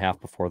was in a half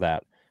before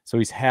that. So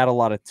he's had a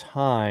lot of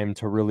time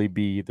to really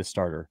be the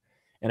starter.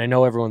 And I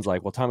know everyone's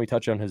like, well, Tommy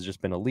Touchdown has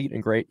just been elite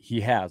and great.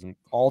 He has, and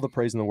all the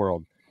praise in the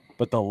world.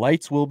 But the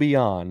lights will be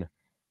on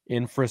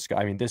in Frisco.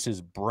 I mean, this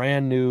is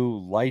brand new,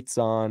 lights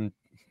on.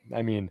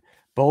 I mean,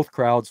 both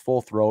crowds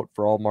full throat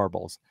for all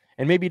marbles.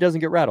 And maybe he doesn't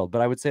get rattled,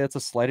 but I would say it's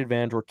a slight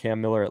advantage where Cam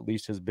Miller at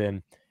least has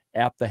been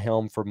at the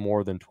helm for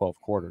more than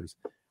 12 quarters.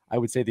 I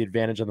would say the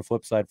advantage on the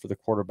flip side for the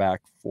quarterback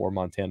for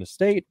Montana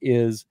State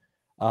is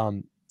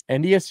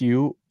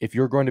NDSU, if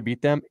you're going to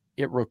beat them,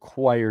 it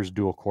requires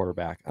dual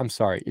quarterback. I'm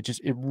sorry.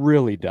 It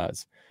really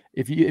does.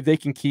 If they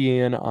can key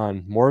in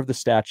on more of the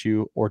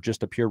statue or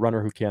just a pure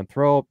runner who can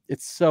throw,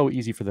 it's so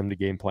easy for them to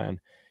game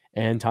plan.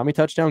 And Tommy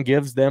Touchdown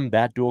gives them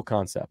that dual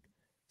concept.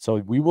 So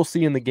we will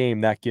see in the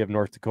game that give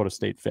North Dakota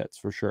State fits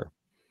for sure.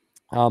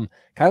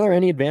 Kyler,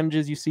 any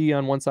advantages you see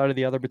on one side or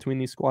the other between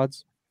these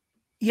squads?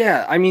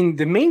 Yeah, I mean,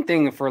 the main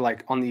thing for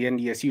on the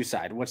NDSU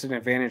side, what's an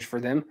advantage for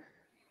them?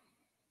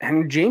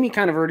 And Jamie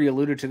kind of already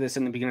alluded to this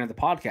in the beginning of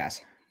the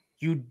podcast.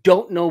 You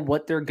don't know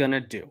what they're going to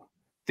do.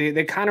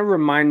 They kind of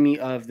remind me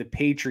of the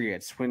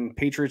Patriots when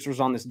Patriots was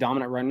on this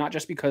dominant run, not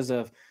just because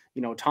of,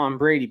 Tom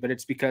Brady, but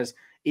it's because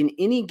in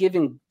any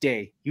given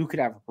day, you could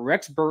have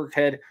Rex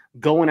Burkhead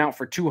going out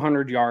for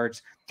 200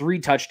 yards, 3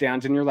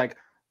 touchdowns, and you're like,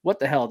 what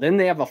the hell? Then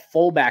they have a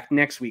fullback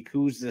next week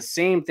who's the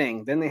same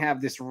thing. Then they have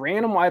this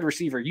random wide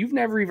receiver you've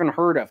never even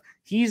heard of.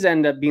 He's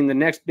ended up being the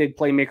next big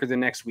playmaker the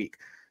next week.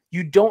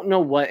 You don't know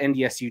what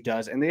NDSU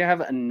does, and they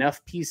have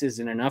enough pieces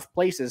in enough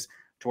places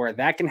to where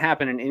that can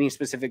happen in any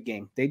specific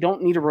game. They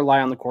don't need to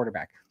rely on the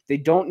quarterback. They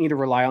don't need to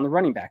rely on the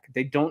running back.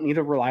 They don't need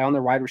to rely on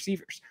their wide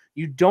receivers.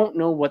 You don't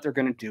know what they're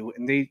going to do,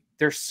 and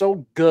they're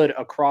so good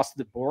across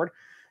the board.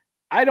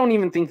 I don't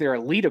even think they're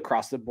elite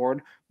across the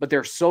board, but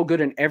they're so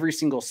good in every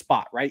single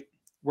spot, right?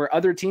 where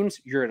other teams,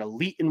 you're an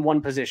elite in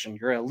one position,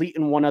 you're elite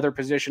in one other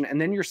position, and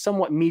then you're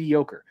somewhat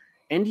mediocre.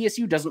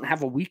 NDSU doesn't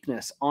have a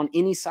weakness on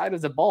any side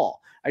of the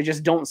ball. I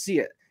just don't see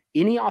it.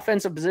 Any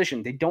offensive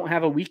position, they don't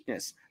have a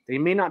weakness. They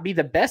may not be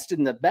the best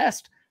in the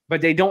best,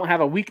 but they don't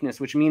have a weakness,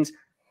 which means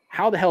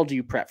how the hell do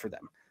you prep for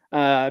them?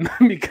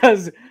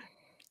 Because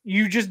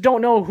you just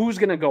don't know who's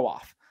going to go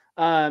off.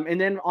 And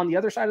then on the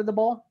other side of the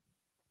ball,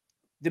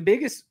 the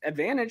biggest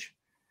advantage,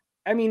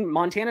 I mean,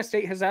 Montana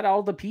State has had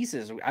all the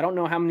pieces. I don't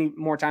know how many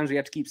more times we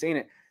have to keep saying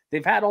it.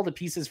 They've had all the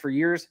pieces for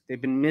years.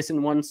 They've been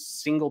missing one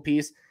single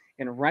piece.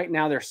 And right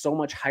now there's so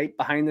much hype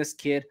behind this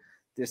kid,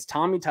 this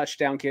Tommy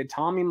touchdown kid,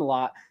 Tommy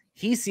Malott.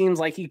 He seems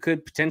like he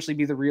could potentially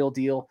be the real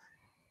deal.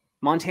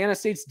 Montana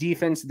State's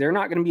defense, they're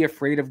not going to be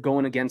afraid of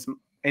going against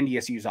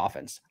NDSU's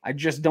offense. I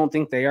just don't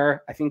think they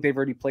are. I think they've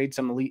already played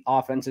some elite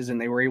offenses,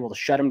 and they were able to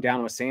shut them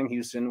down with Sam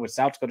Houston, with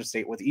South Dakota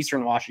State, with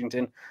Eastern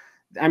Washington.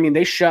 I mean,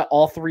 they shut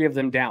all three of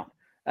them down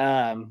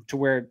to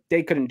where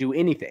they couldn't do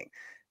anything.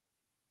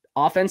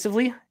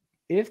 Offensively,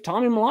 if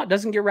Tommy Malott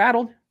doesn't get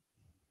rattled,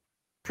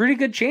 pretty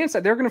good chance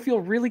that they're going to feel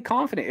really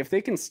confident. If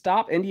they can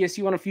stop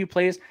NDSU on a few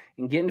plays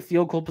and get in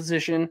field goal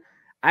position,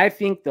 I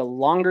think the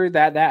longer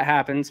that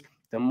happens,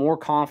 the more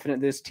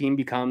confident this team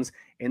becomes,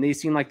 and they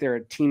seem like they're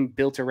a team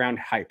built around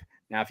hype.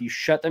 Now, if you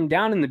shut them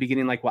down in the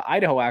beginning, like what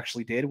Idaho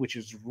actually did, which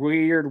is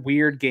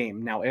weird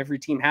game. Now, every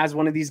team has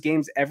one of these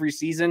games every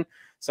season,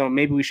 so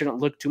maybe we shouldn't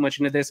look too much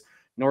into this.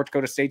 North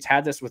Dakota State's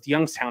had this with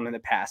Youngstown in the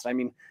past. I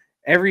mean,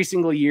 every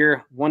single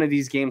year, one of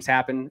these games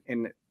happen,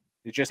 and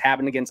it just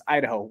happened against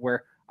Idaho,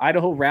 where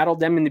Idaho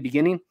rattled them in the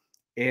beginning,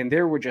 and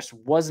there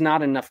was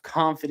not enough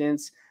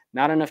confidence,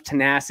 not enough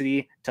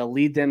tenacity to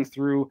lead them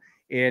through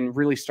and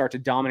really start to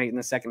dominate in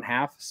the second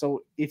half.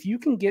 So if you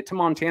can get to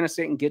Montana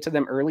State and get to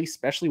them early,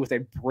 especially with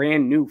a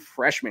brand new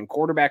freshman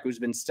quarterback who's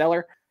been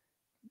stellar,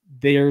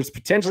 there's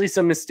potentially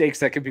some mistakes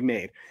that could be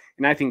made.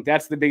 And I think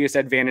that's the biggest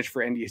advantage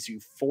for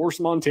NDSU.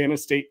 Force Montana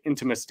State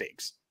into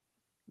mistakes.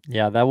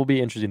 Yeah, that will be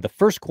interesting. The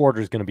first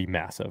quarter is going to be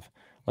massive.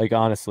 Like,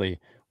 honestly,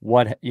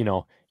 if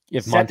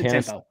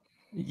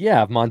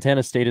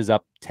Montana State is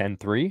up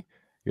 10-3,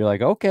 you're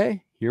like,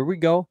 okay, here we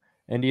go.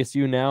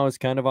 NDSU now is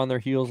kind of on their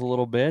heels a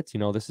little bit.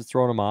 This is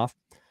throwing them off.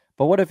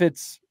 But what if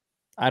it's,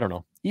 I don't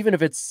know, even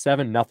if it's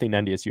 7-0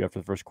 NDSU after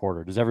the first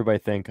quarter, does everybody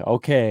think,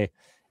 okay,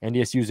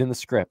 NDSU's in the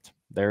script?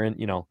 They're in,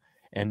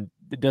 and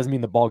it doesn't mean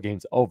the ball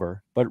game's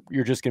over, but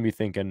you're just going to be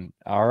thinking,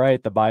 all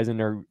right, the Bison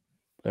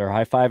they're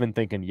high-fiving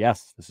thinking,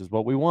 yes, this is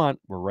what we want.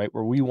 We're right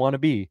where we want to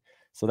be.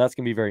 So that's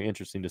going to be very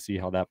interesting to see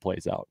how that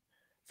plays out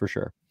for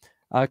sure.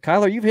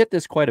 Kyler, you've hit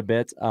this quite a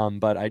bit,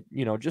 but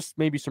just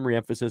maybe some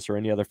reemphasis or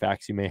any other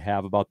facts you may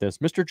have about this.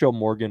 Mr. Joe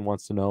Morgan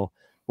wants to know,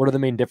 what are the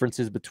main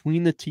differences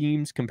between the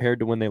teams compared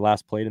to when they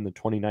last played in the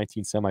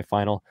 2019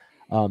 semifinal?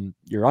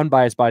 Your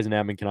unbiased Bison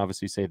admin can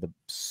obviously say the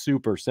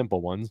super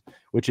simple ones,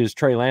 which is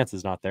Trey Lance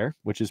is not there,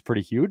 which is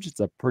pretty huge. It's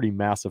a pretty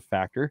massive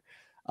factor.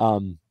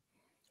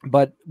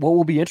 But what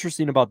will be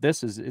interesting about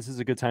this is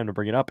a good time to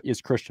bring it up,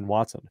 is Christian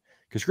Watson.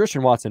 Because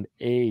Christian Watson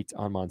ate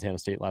on Montana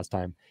State last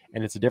time,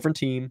 and it's a different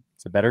team.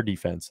 It's a better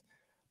defense.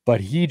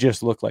 But he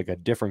just looked like a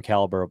different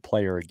caliber of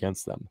player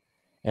against them.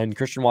 And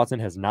Christian Watson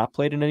has not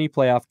played in any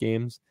playoff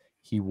games.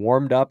 He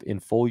warmed up in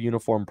full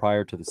uniform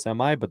prior to the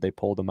semi, but they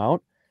pulled him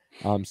out.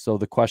 So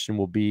the question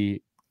will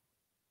be,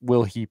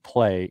 will he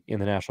play in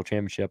the national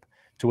championship?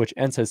 To which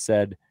Entz has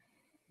said,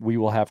 we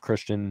will have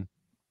Christian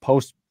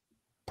post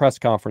press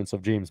conference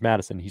of James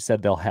Madison. He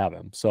said they'll have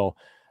him. So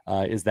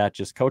is that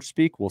just coach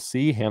speak? We'll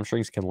see.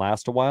 Hamstrings can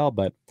last a while,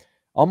 but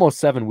almost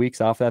 7 weeks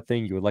off that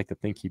thing, you would like to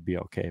think he'd be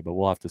okay, but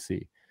we'll have to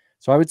see.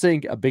 So I would say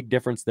a big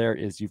difference there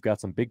is you've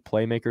got some big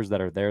playmakers that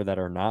are there that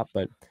are not,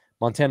 but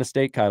Montana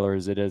State, Kyler,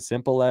 is it as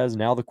simple as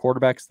now the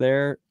quarterback's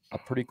there, a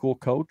pretty cool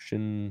coach,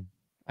 and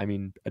I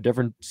mean, a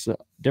different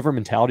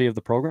mentality of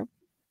the program?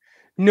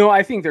 No,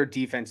 I think their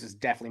defense is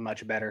definitely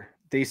much better.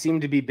 They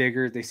seem to be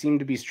bigger. They seem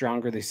to be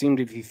stronger. They seem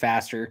to be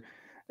faster.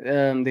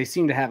 They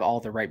seem to have all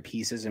the right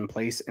pieces in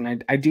place.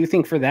 And I do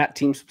think for that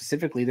team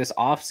specifically, this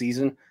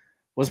offseason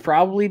was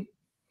probably,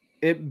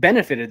 it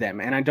benefited them.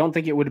 And I don't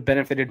think it would have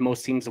benefited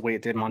most teams the way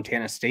it did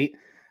Montana State.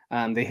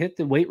 They hit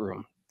the weight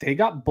room. They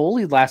got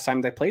bullied last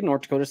time they played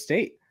North Dakota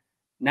State.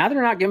 Now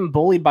they're not getting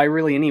bullied by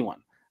really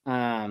anyone.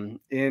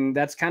 And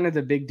that's kind of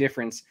the big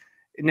difference.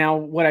 Now,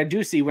 what I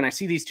do see when I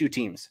see these two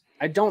teams,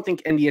 I don't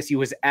think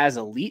NDSU is as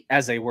elite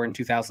as they were in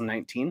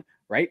 2019,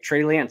 right?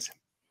 Trey Lance,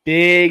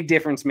 big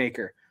difference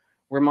maker.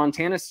 Where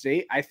Montana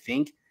State, I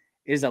think,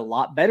 is a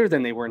lot better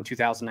than they were in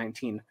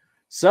 2019.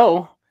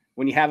 So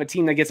when you have a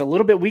team that gets a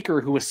little bit weaker,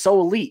 who is so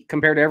elite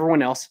compared to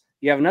everyone else,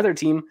 you have another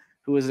team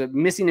who is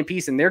missing a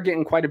piece and they're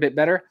getting quite a bit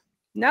better.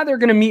 Now they're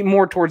going to meet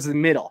more towards the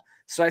middle.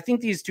 So I think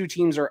these two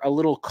teams are a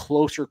little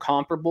closer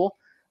comparable.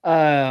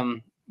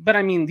 But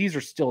I mean, these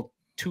are still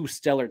two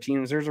stellar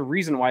teams. There's a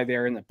reason why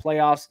they're in the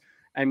playoffs.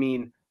 I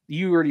mean,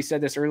 you already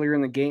said this earlier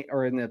in the game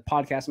or in the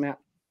podcast, Matt.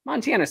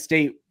 Montana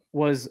State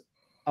was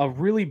a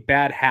really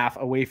bad half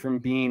away from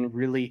being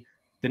really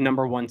the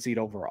number one seed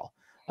overall.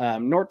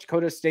 North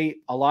Dakota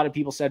State, a lot of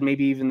people said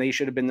maybe even they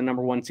should have been the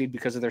number one seed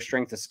because of their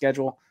strength of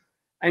schedule.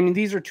 I mean,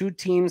 these are two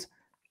teams.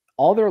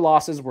 All their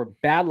losses were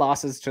bad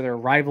losses to their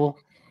rival.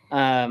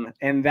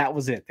 And that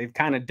was it. They've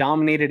kind of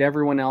dominated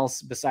everyone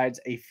else besides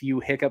a few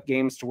hiccup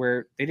games to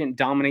where they didn't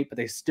dominate, but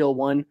they still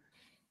won.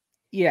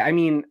 Yeah, I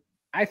mean,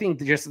 I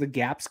think just the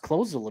gaps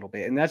closed a little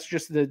bit, and that's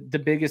just the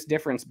biggest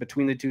difference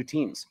between the two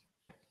teams.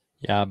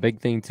 Yeah, big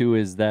thing too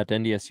is that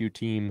NDSU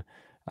team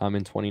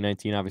in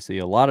 2019, obviously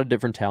a lot of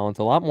different talent,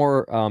 a lot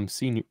more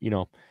senior,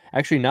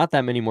 actually not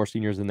that many more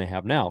seniors than they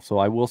have now. So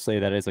I will say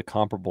that as a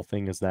comparable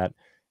thing is that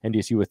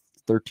NDSU with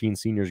 13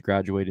 seniors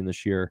graduating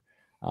this year.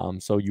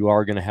 So you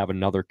are going to have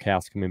another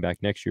cast coming back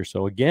next year.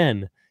 So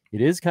again,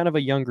 it is kind of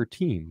a younger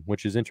team,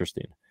 which is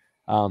interesting.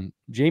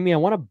 Jamie, I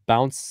want to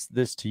bounce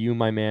this to you,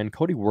 my man.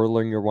 Cody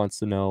Werlinger wants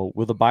to know,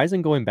 will the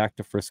Bison going back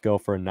to Frisco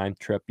for a 9th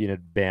trip be an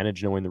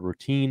advantage knowing the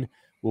routine?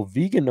 Will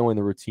Vegan knowing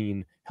the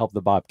routine help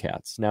the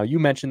Bobcats? Now, you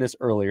mentioned this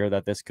earlier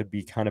that this could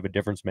be kind of a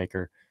difference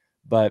maker,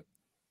 but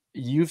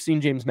you've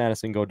seen James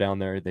Madison go down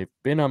there. They've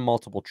been on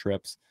multiple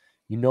trips.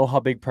 You know how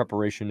big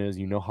preparation is.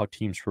 You know how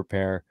teams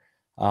prepare.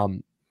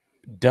 Do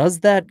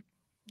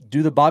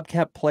the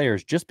Bobcat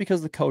players, just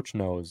because the coach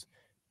knows,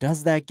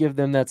 does that give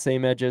them that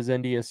same edge as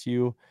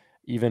NDSU,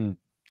 even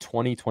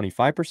 20,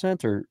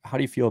 25%? Or how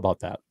do you feel about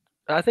that?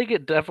 I think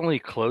it definitely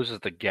closes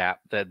the gap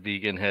that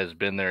Vegan has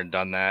been there and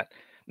done that.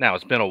 Now,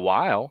 it's been a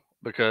while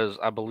because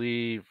I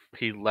believe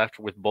he left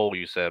with Bowl,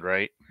 you said,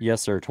 right?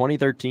 Yes, sir.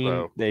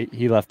 2013,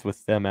 he left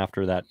with them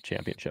after that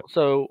championship.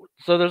 So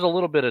there's a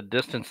little bit of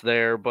distance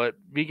there, but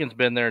Vegan's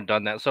been there and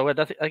done that. So I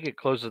think it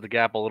closes the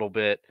gap a little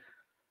bit.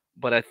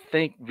 But I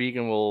think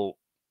Vegan will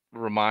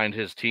remind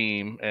his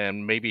team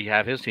and maybe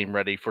have his team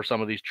ready for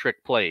some of these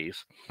trick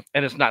plays.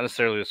 And it's not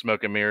necessarily the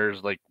smoke and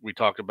mirrors like we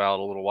talked about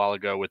a little while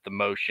ago with the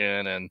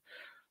motion and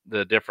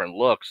the different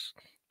looks,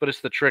 but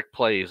it's the trick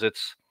plays.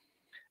 It's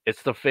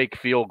the fake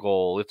field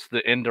goal. It's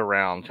the end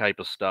around type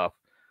of stuff.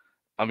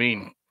 I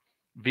mean,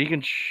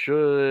 Vegan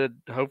should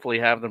hopefully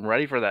have them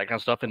ready for that kind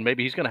of stuff. And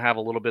maybe he's going to have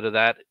a little bit of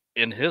that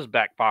in his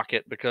back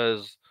pocket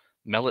because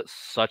Mellett's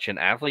such an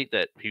athlete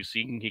that he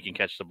can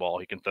catch the ball.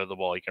 He can throw the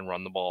ball. He can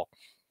run the ball.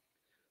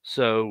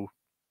 So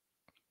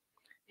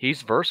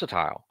he's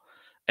versatile.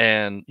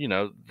 And,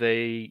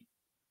 they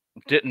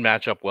didn't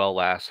match up well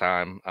last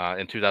time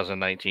in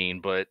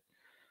 2019, but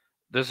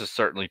this is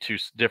certainly two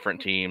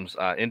different teams.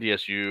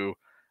 NDSU,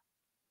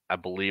 I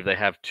believe they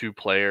have 2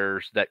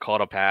 players that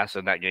caught a pass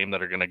in that game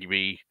that are going to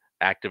be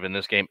active in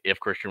this game if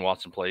Christian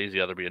Watson plays,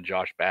 the other being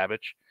Josh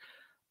Babbage.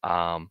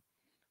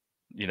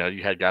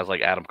 You had guys like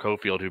Adam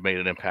Cofield who made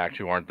an impact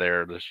who aren't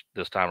there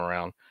this time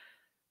around.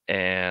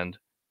 And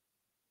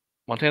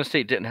Montana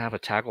State didn't have a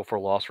tackle for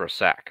loss or a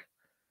sack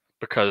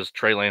because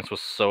Trey Lance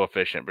was so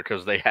efficient,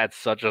 because they had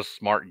such a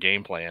smart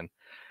game plan.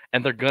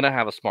 And they're going to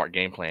have a smart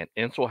game plan.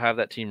 Ince will have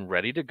that team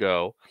ready to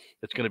go.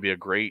 It's going to be a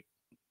great,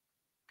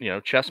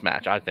 chess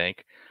match, I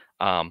think.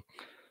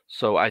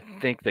 So I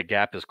think the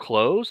gap is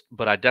closed,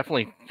 but I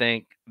definitely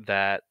think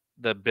that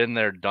the been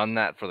there, done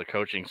that for the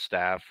coaching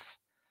staff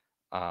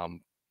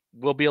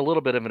will be a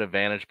little bit of an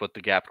advantage, but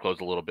the gap closed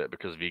a little bit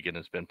because Vegan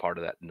has been part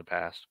of that in the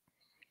past.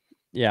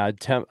 Yeah,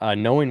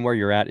 knowing where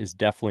you're at is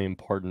definitely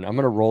important. I'm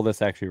going to roll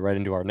this actually right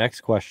into our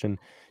next question.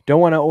 Don't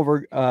want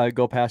to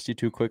go past you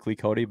too quickly,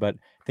 Cody, but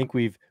I think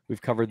we've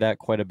covered that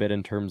quite a bit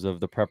in terms of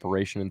the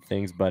preparation and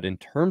things. But in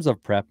terms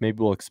of prep,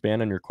 maybe we'll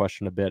expand on your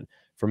question a bit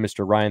from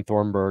Mr. Ryan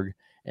Thornburg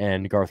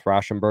and Garth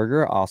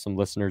Rauschenberger, awesome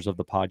listeners of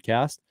the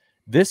podcast.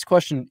 This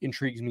question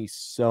intrigues me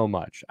so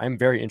much. I'm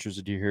very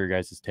interested to hear your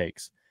guys'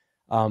 takes.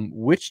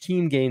 Which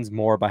team gains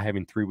more by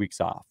having 3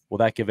 weeks off? Will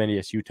that give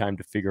NDSU time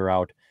to figure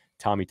out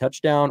Tommy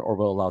touchdown, or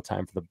will allow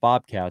time for the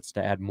Bobcats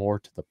to add more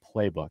to the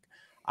playbook?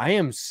 I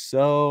am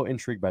so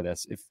intrigued by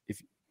this.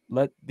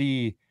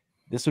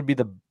 This would be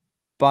the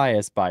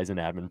biased Bison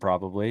admin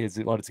probably is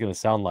what it's going to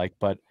sound like,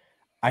 but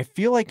I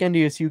feel like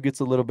NDSU gets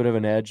a little bit of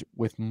an edge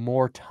with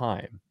more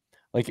time.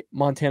 Like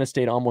Montana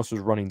State almost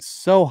was running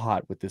so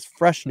hot with this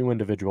fresh new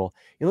individual.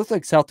 It looked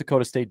like South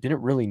Dakota State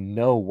didn't really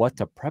know what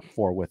to prep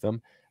for with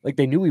him. Like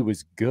they knew he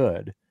was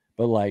good,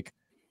 but like,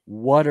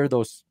 what are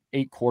those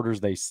 8 quarters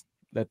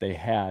that they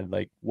had?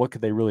 Like, what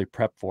could they really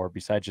prep for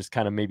besides just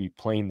kind of maybe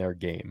playing their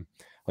game?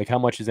 Like, how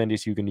much is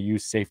NDSU going to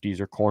use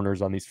safeties or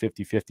corners on these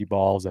 50-50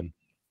 balls? And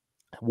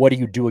what do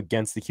you do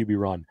against the QB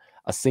run?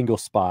 A single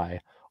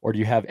spy? Or do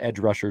you have edge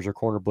rushers or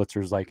corner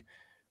blitzers? Like,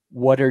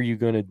 what are you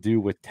going to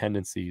do with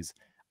tendencies?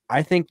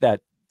 I think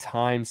that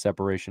time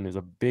separation is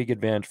a big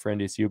advantage for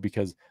NDSU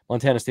because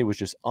Montana State was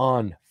just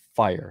on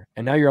fire.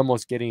 And now you're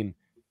almost getting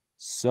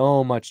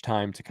so much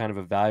time to kind of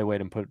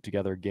evaluate and put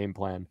together a game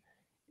plan.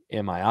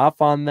 Am I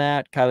off on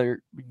that? Kyler,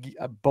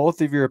 both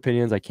of your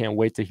opinions. I can't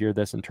wait to hear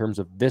this in terms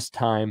of this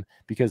time,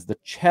 because the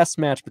chess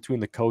match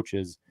between the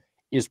coaches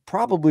is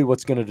probably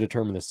what's going to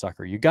determine this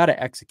sucker. You got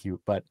to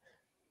execute, but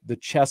the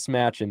chess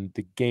match and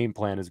the game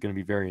plan is going to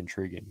be very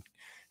intriguing.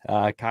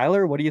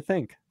 Kyler, what do you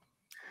think?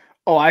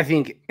 Oh, I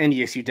think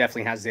NDSU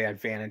definitely has the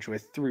advantage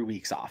with 3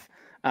 weeks off.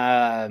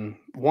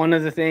 One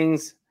of the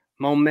things,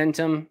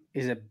 momentum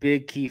is a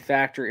big key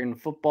factor in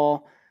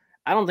football.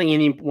 I don't think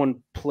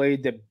anyone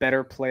played the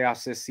better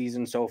playoffs this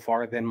season so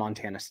far than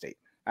Montana State.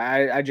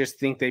 I just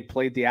think they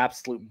played the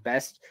absolute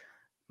best.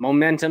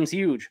 Momentum's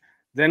huge.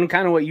 Then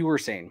kind of what you were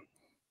saying.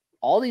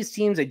 All these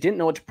teams, they didn't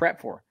know what to prep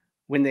for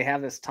when they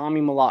have this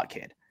Tommy Malott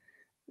kid.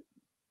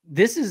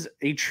 This is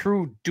a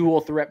true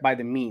dual threat by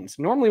the means.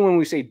 Normally when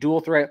we say dual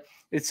threat,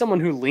 it's someone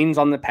who leans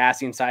on the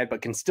passing side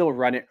but can still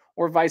run it,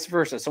 or vice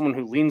versa, someone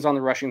who leans on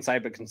the rushing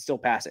side but can still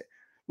pass it.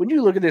 When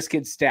you look at this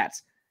kid's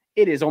stats,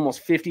 it is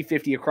almost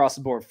 50-50 across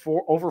the board.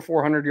 Over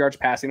 400 yards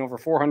passing, over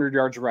 400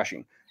 yards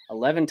rushing,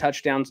 11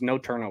 touchdowns, no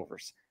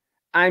turnovers.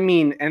 I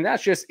mean, and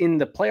that's just in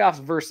the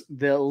playoffs versus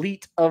the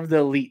elite of the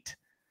elite.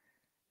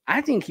 I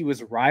think he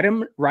was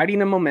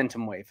riding a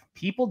momentum wave.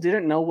 People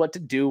didn't know what to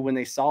do when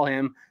they saw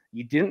him.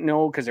 You didn't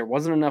know because there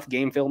wasn't enough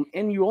game film,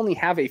 and you only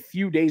have a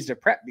few days to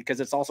prep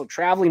because it's also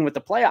traveling with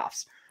the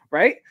playoffs,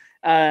 right?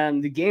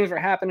 The games are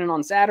happening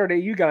on Saturday.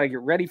 You got to get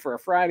ready for a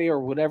Friday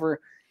or whatever.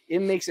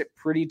 It makes it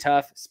pretty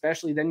tough,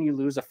 especially then you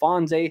lose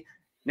Afonso.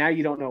 Now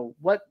you don't know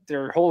what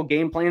their whole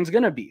game plan is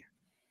going to be.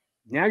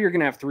 Now you're going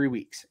to have 3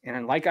 weeks.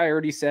 And like I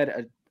already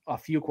said a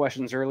few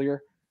questions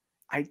earlier,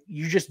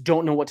 you just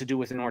don't know what to do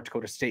with North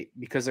Dakota State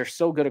because they're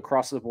so good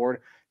across the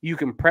board. You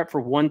can prep for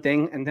one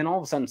thing, and then all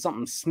of a sudden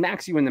something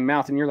smacks you in the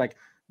mouth, and you're like,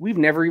 we've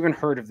never even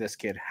heard of this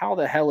kid. How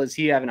the hell is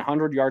he having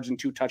 100 yards and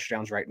 2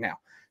 touchdowns right now?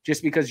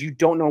 Just because you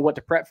don't know what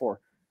to prep for.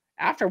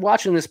 After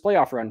watching this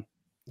playoff run,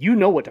 you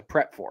know what to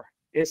prep for.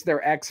 It's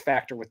their X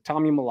factor with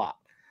Tommy Malott.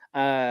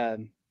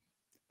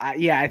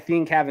 I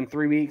think having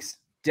 3 weeks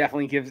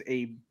definitely gives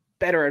a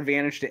better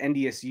advantage to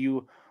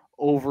NDSU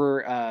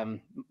over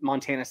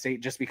Montana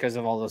State just because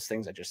of all those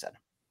things I just said.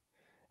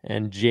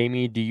 And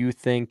Jamie, do you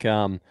think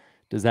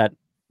does that,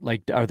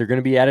 like, are there going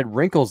to be added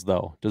wrinkles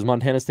though? Does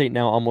Montana State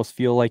now almost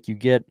feel like you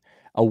get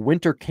a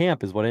winter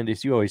camp is what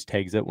NDSU always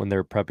tags it when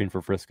they're prepping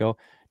for Frisco?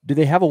 Do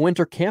they have a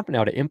winter camp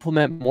now to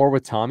implement more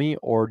with Tommy,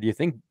 or do you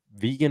think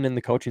Vegan and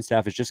the coaching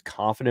staff is just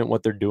confident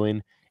what they're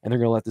doing and they're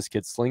going to let this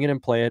kid sling it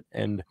and play it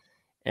and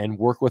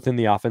work within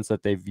the offense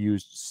that they've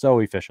used so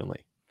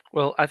efficiently?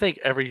 Well, I think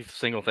every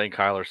single thing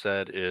Kyler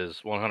said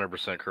is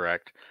 100%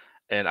 correct.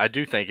 And I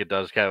do think it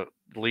does kind of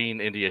lean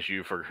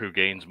NDSU for who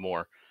gains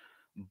more.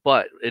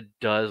 But it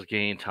does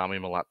gain Tommy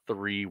Malott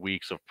 3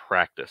 weeks of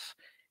practice.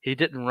 He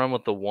didn't run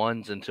with the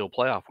ones until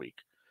playoff week.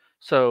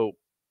 So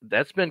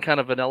that's been kind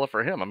of vanilla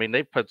for him. I mean,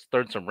 they've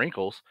thrown some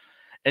wrinkles,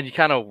 and you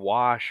kind of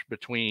wash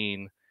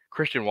between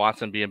Christian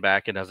Watson being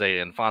back and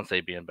Isaiah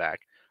Afonso being back.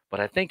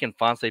 But I think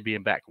Afonso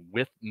being back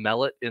with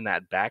Mellott in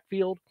that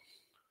backfield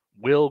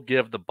will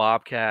give the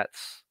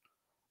Bobcats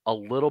a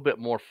little bit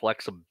more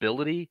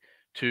flexibility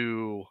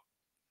to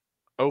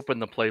open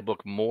the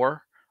playbook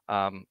more.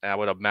 I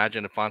would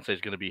imagine Afonso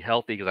is going to be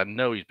healthy because I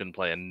know he's been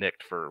playing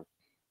nicked for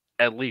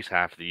at least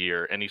half the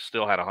year, and he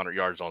still had 100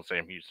 yards on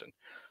Sam Houston.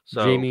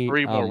 So Jamie,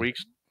 3 more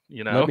weeks,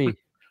 you know. Let me,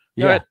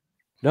 yeah,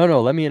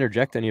 no, let me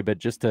interject on you, but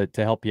just to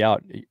help you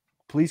out.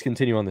 Please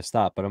continue on this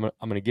thought, but I'm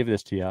going to give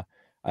this to you.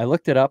 I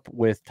looked it up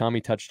with Tommy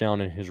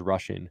touchdown and his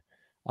rushing.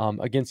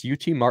 Against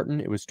UT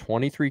Martin, it was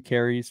 23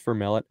 carries for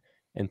Mellott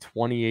and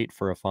 28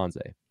 for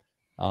Afonso.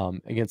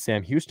 Against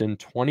Sam Houston,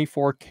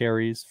 24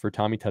 carries for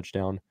Tommy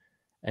touchdown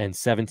and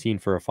 17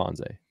 for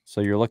Afonso. So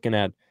you're looking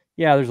at,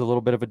 there's a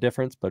little bit of a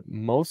difference, but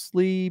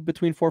mostly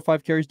between 4 or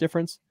 5 carries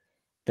difference.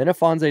 Then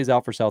Afonso is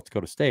out for South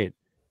Dakota State.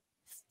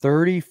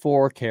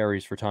 34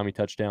 carries for Tommy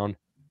touchdown,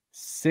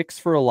 6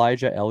 for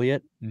Elijah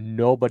Elliott.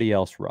 Nobody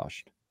else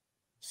rushed.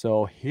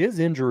 So his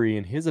injury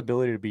and his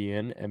ability to be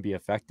in and be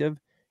effective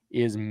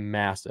is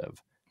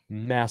massive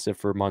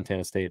for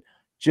Montana State,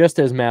 just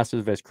as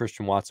massive as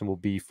Christian Watson will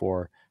be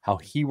for how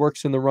he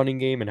works in the running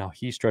game and how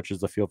he stretches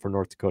the field for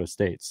North Dakota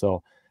State.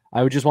 So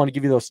I would just want to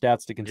give you those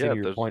stats to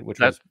continue your point, which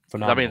was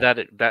phenomenal. I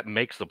mean, that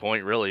makes the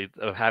point really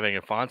of having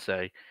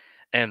Afonso,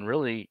 and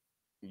really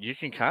you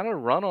can kind of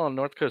run on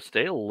North Dakota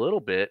State a little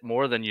bit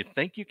more than you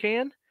think you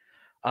can,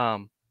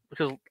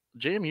 because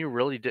JMU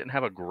really didn't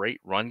have a great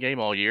run game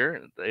all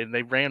year, and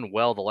they ran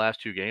well the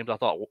last 2 games. I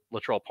thought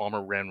Latrell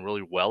Palmer ran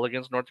really well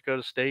against North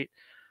Dakota State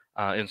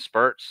in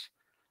spurts,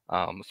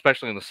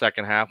 especially in the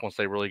second half once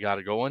they really got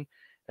it going.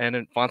 And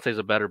then Fonse's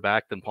a better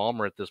back than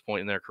Palmer at this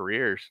point in their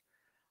careers.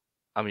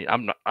 I mean,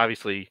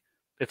 obviously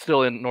it's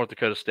still in North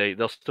Dakota State.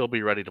 They'll still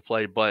be ready to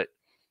play, but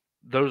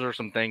those are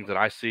some things that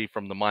I see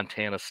from the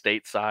Montana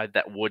State side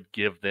that would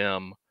give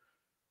them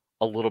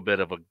a little bit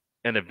of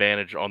an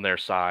advantage on their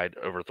side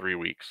over 3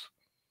 weeks.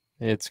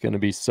 It's going to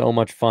be so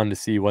much fun to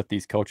see what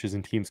these coaches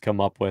and teams come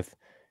up with.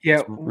 Yeah,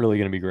 it's really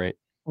going to be great.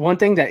 One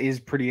thing that is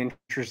pretty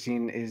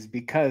interesting is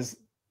because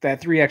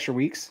that 3 extra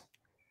weeks,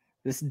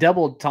 this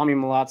doubled Tommy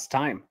Malott's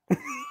time,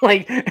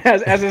 like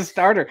as a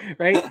starter,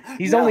 right?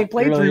 He's only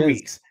played 3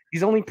 weeks.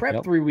 He's only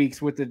prepped 3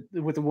 weeks with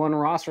the one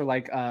roster,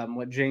 like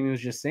what Jamie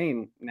was just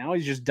saying. Now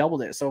he's just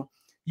doubled it. So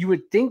you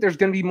would think there's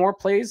going to be more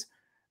plays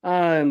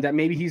that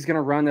maybe he's going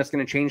to run that's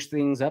going to change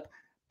things up.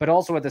 But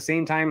also at the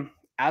same time,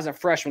 as a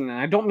freshman, and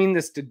I don't mean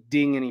this to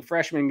ding any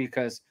freshmen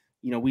because,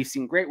 we've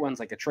seen great ones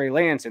like a Trey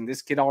Lance and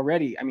this kid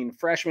already. I mean,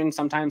 freshmen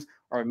sometimes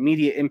are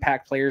immediate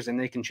impact players and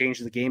they can change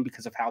the game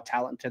because of how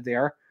talented they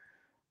are.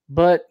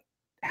 But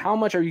how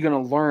much are you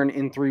going to learn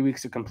in 3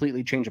 weeks to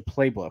completely change a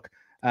playbook?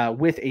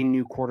 with a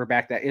new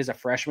quarterback that is a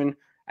freshman.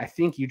 I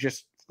think you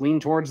just lean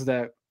towards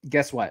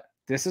guess what?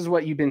 This is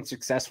what you've been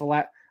successful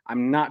at.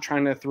 I'm not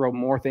trying to throw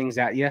more things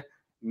at you.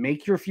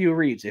 Make your few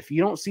reads. If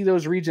you don't see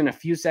those reads in a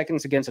few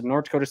seconds against a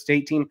North Dakota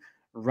State team,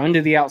 run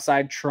to the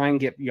outside, try and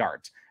get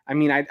yards. I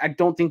mean, I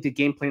don't think the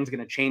game plan is going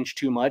to change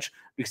too much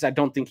because I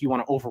don't think you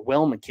want to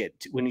overwhelm a kid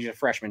when he's a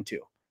freshman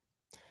too.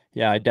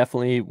 Yeah, I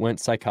definitely went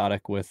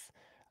psychotic with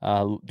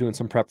doing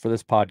some prep for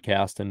this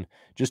podcast and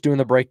just doing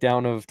the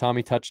breakdown of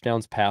Tommy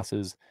Touchdown's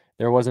passes.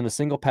 There wasn't a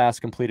single pass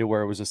completed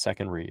where it was a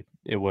second read.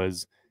 It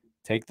was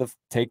take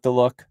the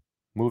look,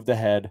 move the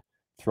head,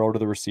 throw to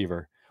the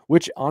receiver,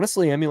 which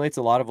honestly emulates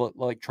a lot of what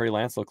like Trey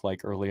Lance looked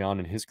like early on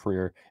in his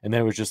career. And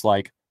then it was just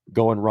like,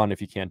 go and run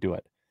if you can't do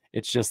it.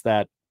 It's just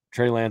that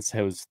Trey Lance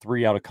has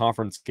 3 out of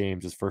conference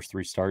games, his first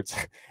 3 starts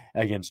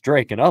against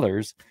Drake and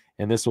others.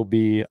 And this will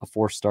be a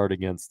 4th start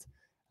against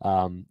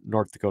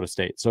North Dakota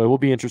State. So it will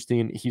be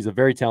interesting. He's a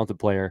very talented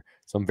player.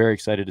 So I'm very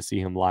excited to see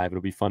him live.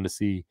 It'll be fun to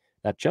see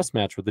that chess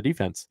match with the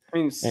defense. I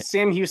mean,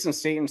 Sam Houston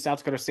State and South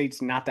Dakota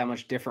State's not that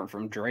much different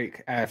from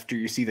Drake after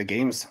you see the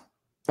games.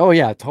 Oh,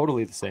 yeah,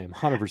 totally the same.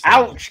 100%.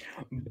 Ouch!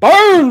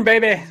 Burn,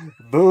 baby!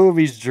 Boom,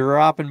 he's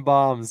dropping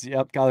bombs.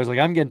 Yep, Kyler's like,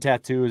 I'm getting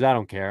tattoos. I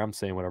don't care. I'm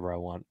saying whatever I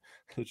want,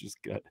 which is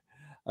good.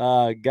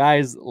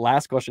 Guys,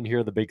 last question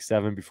here, the Big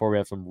 7, before we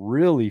have some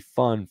really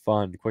fun,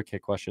 quick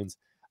hit questions.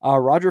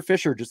 Roger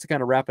Fisher, just to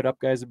kind of wrap it up,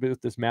 guys, a bit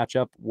with this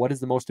matchup, what is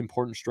the most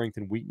important strength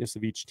and weakness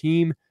of each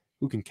team?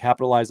 Who can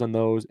capitalize on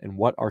those? And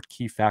what are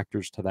key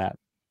factors to that?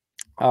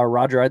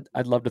 Roger,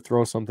 I'd love to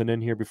throw something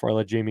in here before I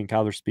let Jamie and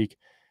Kyler speak.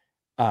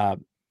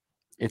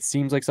 It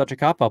seems like such a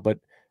cop-out, but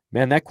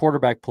man, that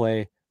quarterback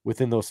play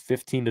within those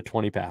 15 to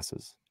 20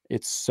 passes,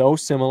 it's so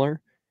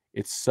similar,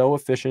 it's so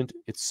efficient,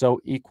 it's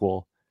so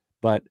equal,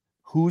 but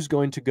who's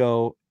going to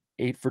go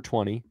 8 for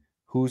 20?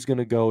 Who's going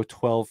to go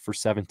 12 for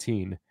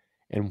 17?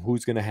 And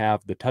who's going to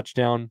have the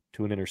touchdown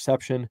to an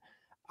interception?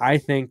 I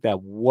think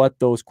that what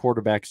those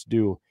quarterbacks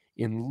do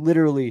in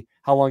literally,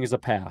 how long is a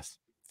pass?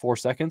 4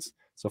 seconds?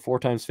 So 4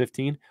 times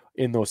 15.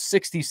 In those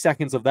 60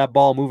 seconds of that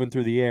ball moving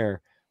through the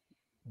air,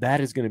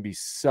 that is going to be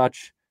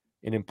such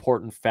an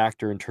important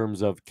factor in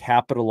terms of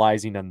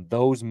capitalizing on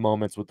those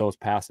moments with those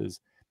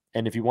passes.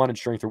 And if you wanted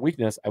strength or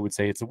weakness, I would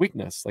say it's a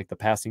weakness. Like the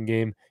passing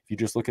game, if you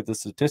just look at the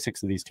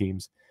statistics of these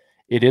teams,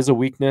 it is a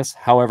weakness.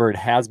 However, it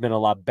has been a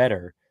lot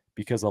better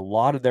because a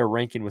lot of their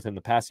ranking within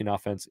the passing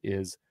offense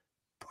is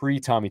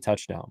pre-Tommy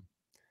Touchdown.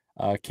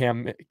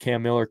 Cam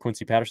Miller,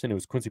 Quincy Patterson. It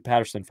was Quincy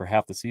Patterson for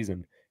half the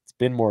season. It's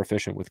been more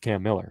efficient with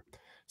Cam Miller.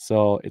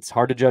 So it's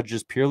hard to judge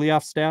just purely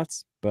off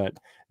stats, but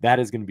that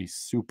is going to be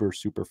super,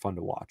 super fun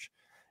to watch.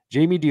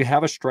 Jamie, do you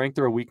have a strength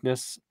or a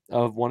weakness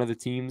of one of the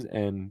teams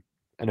and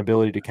an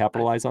ability to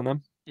capitalize on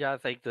them? Yeah, I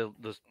think the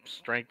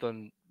strength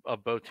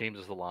of both teams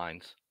is the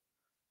lines,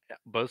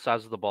 both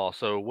sides of the ball.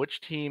 So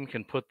which team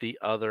can put the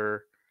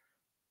other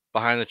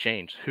behind the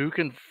chains? Who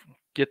can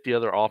get the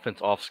other offense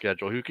off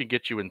schedule? Who can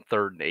get you in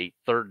 3rd and 8,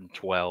 3rd and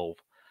 12?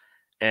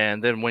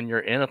 And then when you're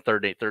in a 3rd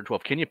and 8, 3rd and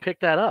 12, can you pick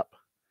that up?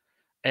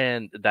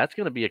 And that's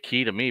going to be a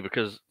key to me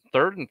because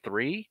 3rd and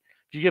 3,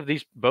 if you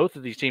give both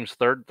of these teams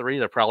 3rd and 3,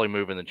 they're probably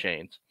moving the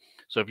chains.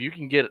 So if you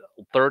can get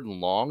 3rd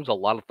and longs, a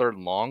lot of 3rd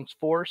and longs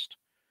forced,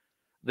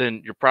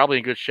 then you're probably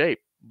in good shape.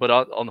 But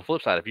on the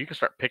flip side, if you can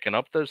start picking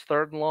up those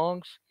 3rd and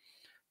longs,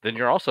 then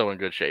you're also in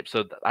good shape.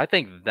 So I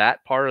think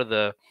that part of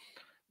the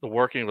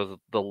working with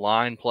the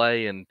line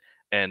play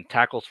and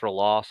tackles for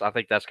loss, I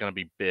think that's going to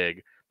be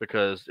big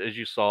because as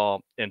you saw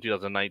in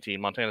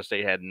 2019, Montana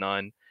State had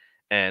none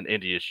and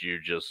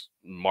NDSU just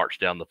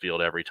marched down the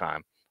field every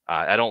time.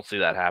 I don't see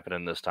that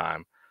happening this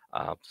time.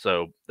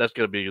 So that's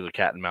going to be the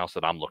cat and mouse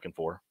that I'm looking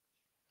for.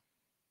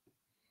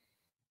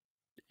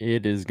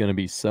 It is going to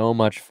be so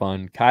much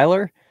fun.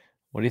 Kyler,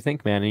 what do you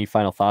think, man? Any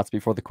final thoughts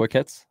before the quick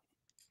hits?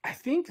 I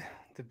think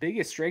the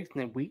biggest strength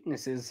and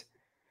weaknesses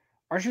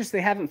are just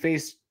they haven't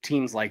faced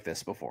teams like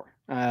this before.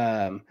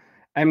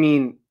 I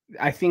mean,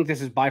 I think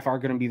this is by far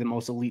going to be the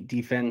most elite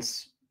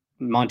defense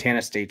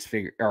Montana State's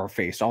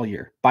faced all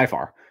year, by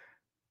far.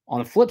 On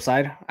the flip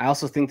side, I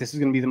also think this is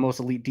going to be the most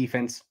elite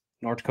defense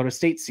North Dakota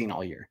State's seen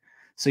all year.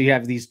 So you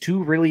have these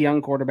 2 really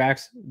young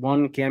quarterbacks,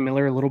 one Cam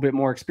Miller, a little bit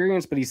more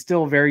experienced, but he's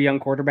still a very young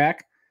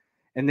quarterback.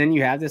 And then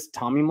you have this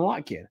Tommy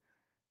Malott kid.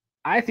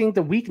 I think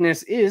the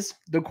weakness is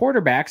the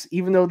quarterbacks,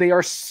 even though they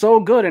are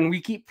so good and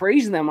we keep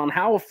praising them on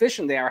how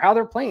efficient they are, how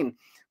they're playing.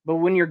 But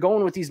when you're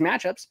going with these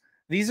matchups,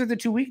 these are the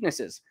 2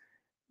 weaknesses.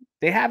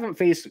 They haven't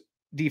faced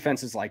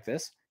defenses like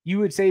this. You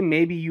would say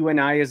maybe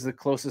UNI is the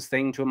closest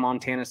thing to a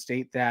Montana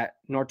State that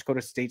North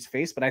Dakota State's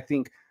faced, but I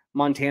think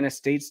Montana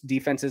State's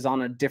defense is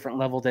on a different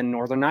level than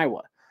Northern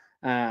Iowa.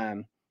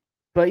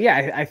 But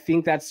yeah, I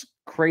think that's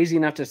crazy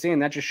enough to say,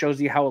 and that just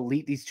shows you how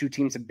elite these 2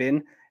 teams have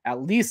been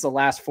at least the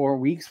last 4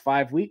 weeks,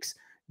 5 weeks,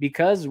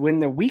 because when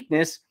the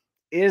weakness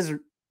is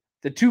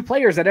the 2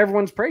 players that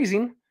everyone's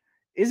praising,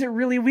 is it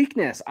really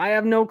weakness? I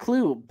have no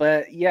clue.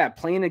 But yeah,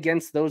 playing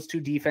against those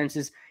 2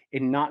 defenses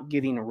and not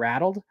getting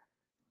rattled,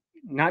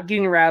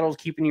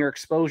 keeping your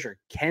exposure.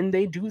 Can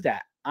they do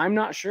that? I'm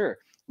not sure.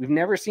 We've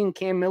never seen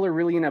Cam Miller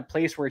really in a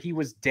place where he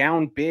was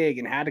down big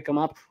and had to come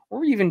up,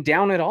 or even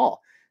down at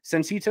all.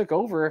 Since he took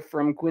over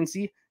from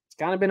Quincy, it's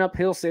kind of been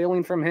uphill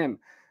sailing from him.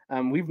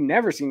 We've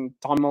never seen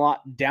Tom Malott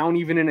down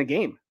even in a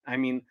game. I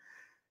mean,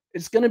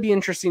 it's going to be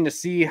interesting to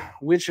see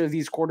which of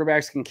these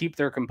quarterbacks can keep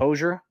their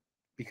composure,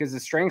 because the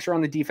strengths are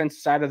on the defensive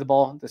side of the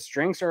ball. The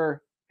strengths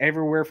are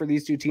everywhere for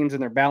these two teams in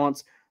their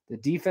balance. The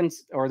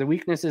defense, or the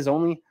weaknesses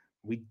only,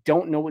 we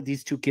don't know what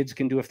these two kids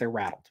can do if they're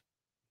rattled.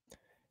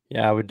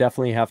 Yeah, I would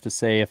definitely have to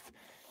say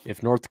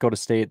if North Dakota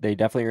State, they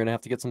definitely are going to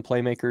have to get some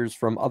playmakers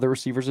from other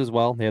receivers as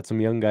well. They had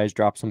some young guys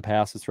drop some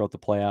passes throughout the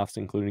playoffs,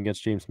 including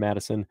against James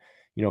Madison.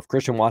 You know, if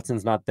Christian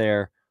Watson's not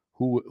there,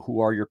 who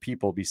are your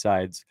people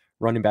besides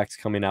running backs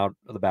coming out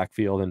of the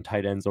backfield and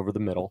tight ends over the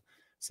middle?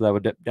 So that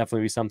would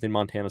definitely be something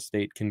Montana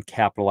State can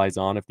capitalize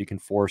on if you can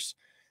force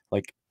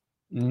like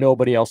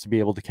nobody else to be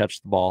able to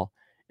catch the ball.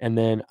 And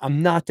then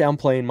I'm not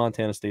downplaying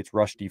Montana State's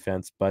rush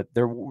defense, but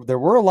there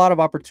were a lot of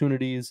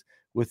opportunities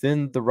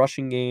within the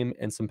rushing game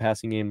and some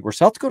passing game where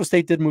South Dakota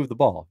State did move the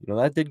ball. You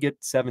know, that did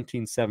get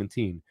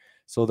 17-17.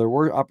 So there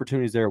were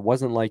opportunities there. It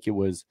wasn't like it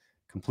was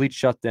complete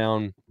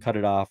shutdown, cut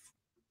it off,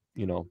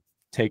 you know,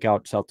 take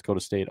out South Dakota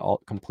State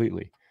all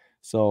completely.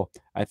 So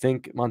I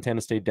think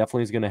Montana State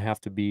definitely is going to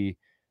have to be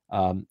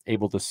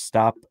able to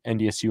stop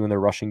NDSU in their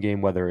rushing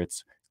game, whether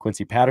it's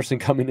Quincy Patterson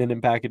coming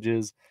in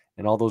packages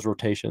and all those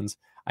rotations.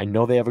 I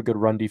know they have a good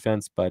run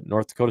defense, but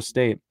North Dakota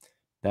State,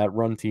 that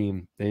run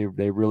team, they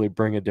really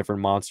bring a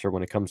different monster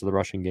when it comes to the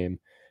rushing game.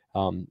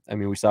 I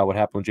mean, we saw what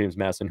happened with James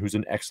Madison, who's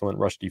an excellent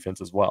rush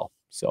defense as well.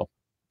 So,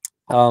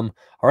 all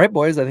right,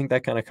 boys, I think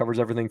that kind of covers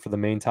everything for the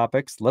main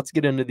topics. Let's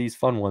get into these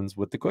fun ones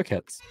with the quick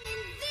hits.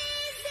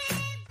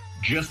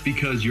 Just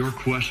because your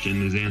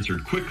question is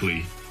answered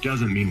quickly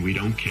doesn't mean we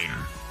don't care.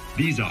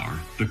 These are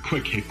the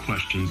quick hit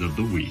questions of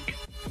the week.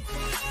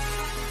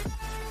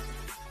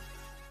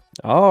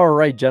 All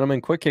right,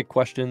 gentlemen, quick hit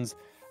questions.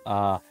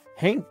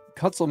 Hank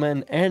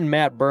Kutzelman and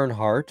Matt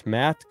Bernhardt.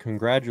 Matt,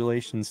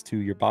 congratulations to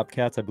your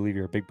Bobcats. I believe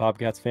you're a big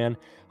Bobcats fan.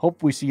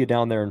 Hope we see you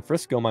down there in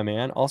Frisco, my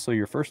man. Also,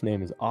 your first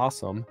name is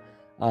awesome.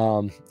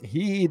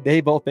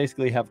 They both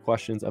basically have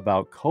questions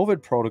about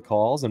COVID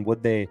protocols and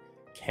would they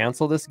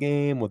cancel this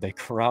game? Would they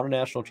crown a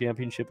national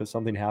championship if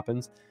something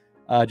happens?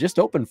 Just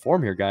open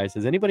form here, guys.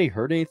 Has anybody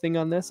heard anything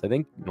on this? I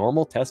think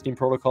normal testing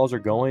protocols are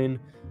going.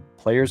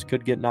 Players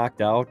could get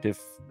knocked out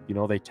if, you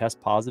know, they test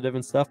positive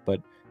and stuff,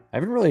 but I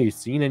haven't really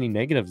seen any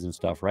negatives and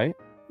stuff, right?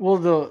 Well,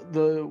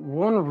 the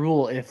one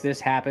rule, if this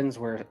happens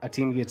where a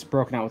team gets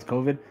broken out with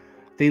COVID,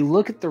 they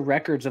look at the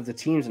records of the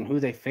teams and who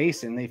they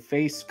face, and they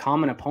face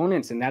common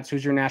opponents, and that's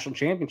who's your national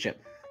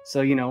championship.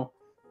 So, you know,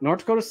 North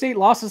Dakota State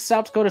lost to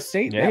South Dakota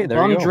State. Hey, that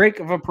bum Drake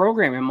of a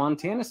program, and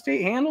Montana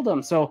State handled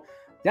them. So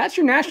that's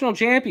your national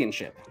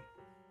championship.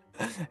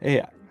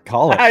 Hey,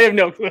 call it. I have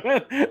no clue.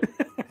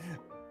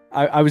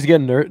 I was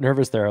getting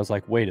nervous there. I was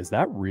like, wait, is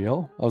that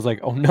real? I was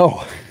like, oh,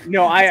 no.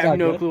 No, I have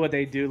no clue what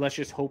they do. Let's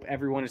just hope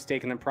everyone is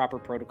taking the proper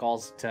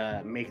protocols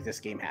to make this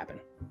game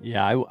happen.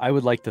 Yeah, I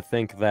would like to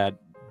think that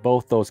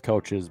both those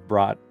coaches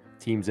brought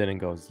teams in and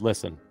goes,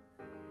 listen,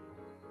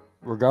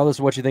 regardless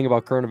of what you think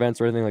about current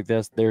events or anything like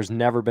this, there's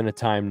never been a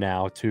time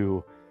now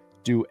to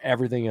do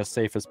everything as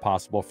safe as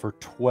possible for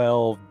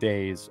 12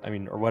 days. I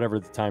mean, or whatever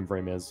the time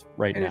frame is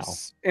now.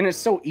 And it's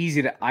so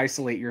easy to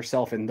isolate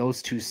yourself in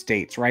those two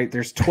states, right?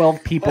 There's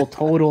 12 people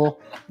total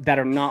that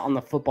are not on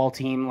the football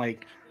team.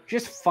 Like,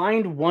 just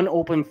find one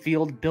open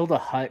field, build a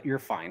hut, you're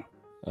fine.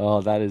 Oh,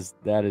 that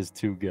is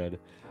too good.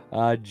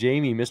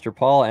 Jamie, Mr.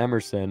 Paul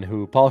Emerson,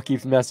 who Paul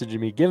keeps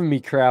messaging me, giving me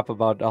crap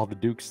about all the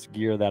Duke's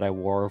gear that I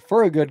wore.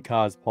 For a good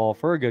cause, Paul,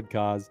 for a good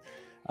cause.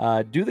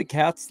 Do the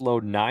Cats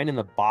load 9 in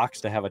the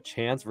box to have a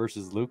chance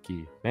versus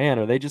Lukey? Man,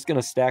 are they just going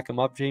to stack them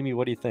up, Jamie?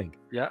 What do you think?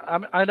 Yeah,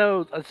 I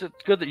know it's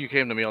good that you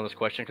came to me on this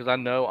question because I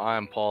know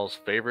I'm Paul's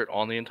favorite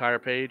on the entire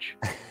page.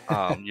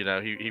 You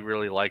know, he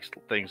really likes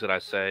things that I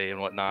say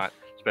and whatnot,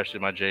 especially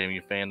my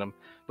JMU fandom.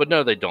 But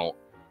no, they don't.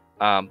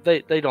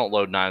 They don't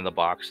load 9 in the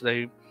box.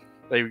 They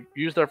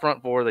use their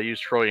front four. They use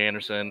Troy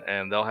Anderson,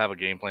 and they'll have a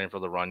game plan for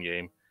the run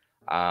game.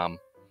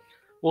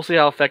 We'll see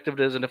how effective it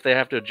is and if they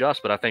have to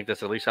adjust, but I think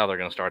that's at least how they're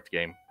going to start the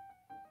game.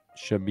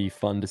 Should be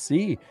fun to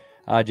see.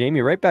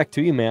 Jamie, right back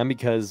to you, man,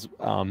 because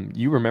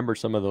you remember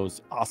some of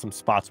those awesome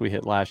spots we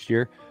hit last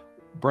year.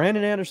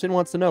 Brandon Anderson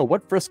wants to know,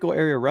 what Frisco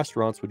area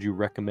restaurants would you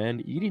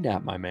recommend eating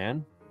at, my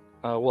man?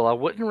 Well, I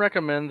wouldn't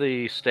recommend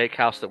the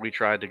steakhouse that we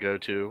tried to go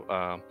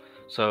to.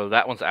 So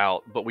that one's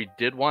out. But we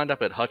did wind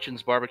up at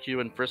Hutchins Barbecue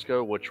in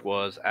Frisco, which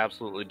was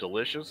absolutely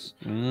delicious.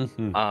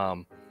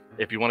 Mm-hmm.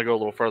 If you want to go a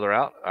little further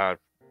out,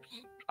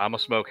 I'm a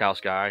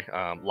smokehouse guy.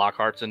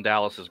 Lockhart's in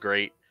Dallas is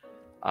great.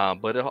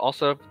 But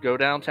also go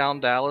downtown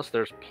Dallas.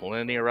 There's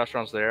plenty of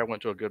restaurants there. I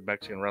went to a good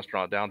Mexican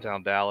restaurant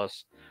downtown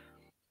Dallas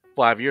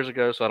 5 years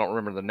ago, so I don't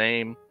remember the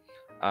name.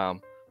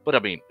 But I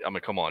mean,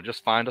 come on,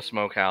 just find a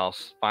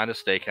smokehouse, find a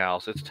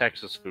steakhouse. It's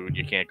Texas food.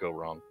 You can't go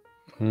wrong.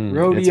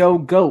 Rodeo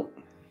Goat.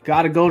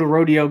 Got to go to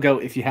Rodeo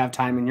Goat if you have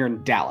time and you're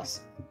in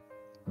Dallas.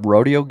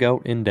 Rodeo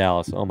Goat in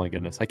Dallas. Oh my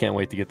goodness. I can't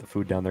wait to get the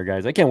food down there,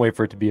 guys. I can't wait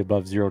for it to be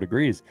above 0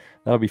 degrees.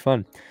 That'll be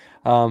fun.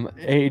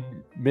 Hey,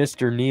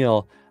 Mr.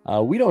 Neal,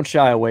 we don't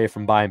shy away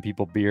from buying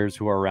people beers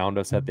who are around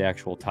us at the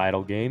actual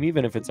title game,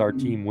 even if it's our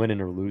team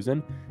winning or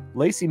losing.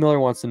 Lacey Miller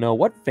wants to know,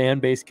 what fan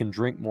base can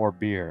drink more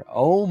beer?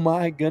 Oh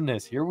my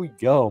goodness. Here we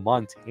go.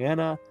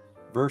 Montana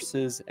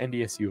versus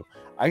NDSU.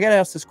 I got to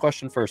ask this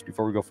question first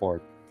before we go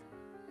forward.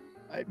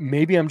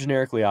 Maybe I'm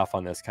generically off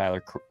on this,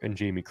 Kyler and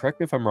Jamie. Correct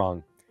me if I'm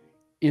wrong.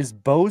 Is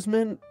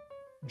Bozeman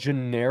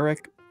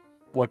generic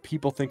what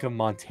people think of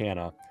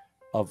Montana,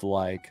 of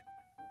like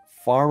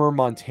farmer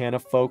Montana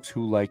folks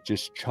who like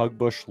just chug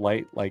Busch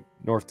Light like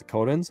North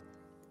Dakotans?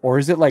 Or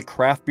is it like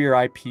craft beer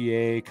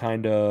IPA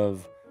kind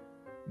of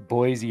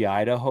Boise,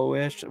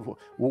 Idaho-ish?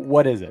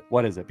 What is it?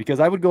 What is it? Because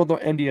I would go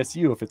with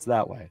NDSU if it's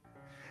that way.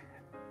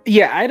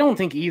 Yeah, I don't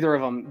think either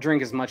of them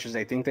drink as much as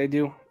they think they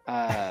do.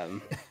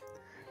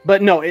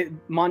 But no,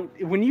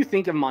 when you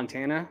think of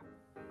Montana,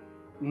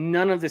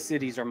 none of the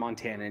cities are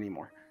Montana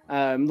anymore.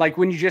 Like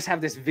when you just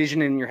have this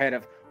vision in your head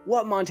of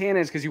what Montana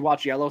is because you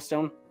watch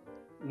Yellowstone.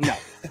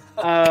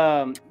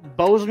 No.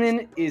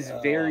 Bozeman is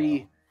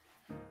very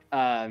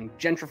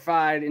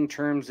gentrified in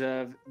terms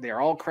of they're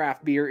all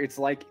craft beer. It's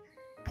like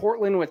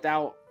Portland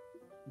without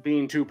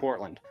being too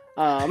Portland.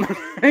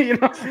 You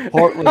know,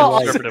 Portland,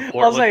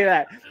 I'll say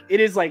that. It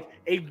is like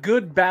a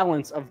good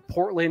balance of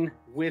Portland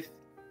with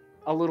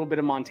a little bit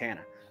of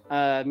Montana.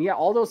 Yeah,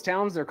 all those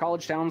towns, they're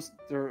college towns,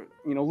 they're,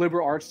 you know,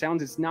 liberal arts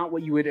towns. It's not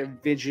what you would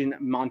envision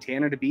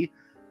Montana to be.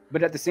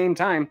 But at the same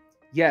time,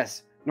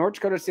 yes, North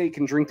Dakota State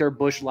can drink their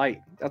Busch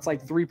Light. That's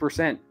like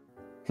 3%.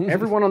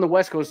 Everyone on the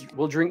West Coast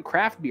will drink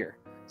craft beer.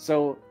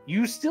 So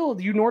you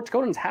North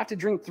Dakotans have to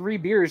drink 3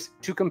 beers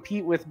to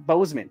compete with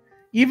Bozeman.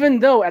 Even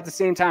though at the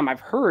same time,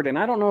 I've heard, and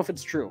I don't know if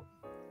it's true,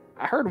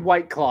 I heard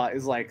White Claw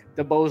is like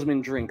the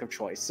Bozeman drink of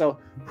choice. So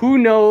who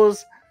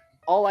knows?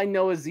 All I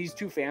know is these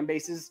two fan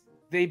bases,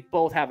 they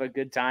both have a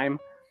good time.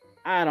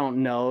 I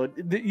don't know.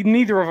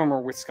 Neither of them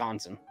are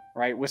Wisconsin,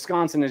 right?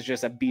 Wisconsin is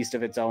just a beast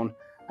of its own.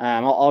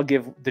 I'll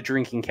give the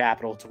drinking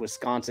capital to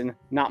Wisconsin,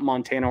 not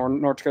Montana or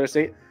North Dakota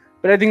State,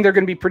 but I think they're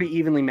going to be pretty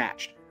evenly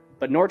matched.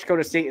 But North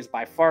Dakota State is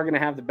by far going to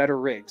have the better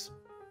rigs.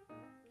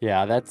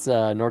 Yeah, that's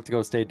North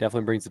Dakota State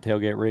definitely brings the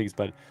tailgate rigs.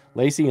 But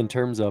Lacey, in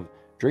terms of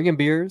drinking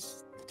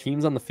beers,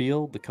 teams on the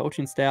field, the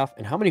coaching staff,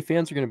 and how many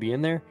fans are going to be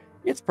in there,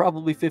 it's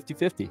probably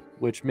 50-50,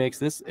 which makes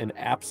this an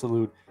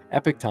absolute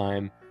epic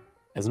time.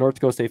 As a North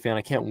Dakota State fan,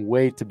 I can't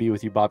wait to be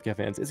with you Bobcat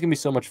fans. It's going to be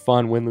so much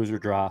fun, win, lose, or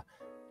draw.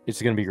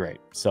 It's going to be great.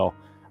 So,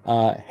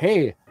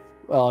 hey,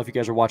 well, if you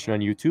guys are watching on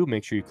YouTube,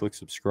 make sure you click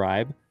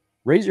subscribe.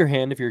 Raise your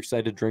hand if you're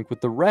excited to drink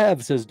with the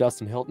Rev, says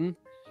Dustin Hilton.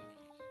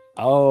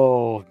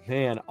 Oh,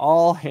 man,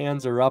 all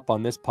hands are up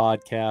on this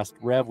podcast.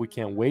 Rev, we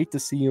can't wait to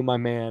see you, my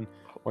man.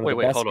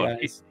 Wait, hold on.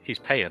 He's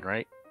paying,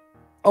 right?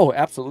 Oh,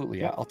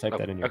 absolutely. Yeah, I'll type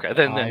that in here. Okay,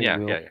 then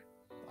yeah.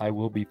 I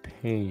will be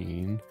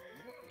paying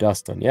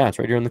Dustin. Yeah, it's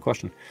right here in the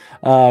question.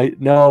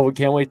 No, we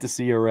can't wait to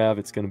see you, Rev.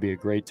 It's going to be a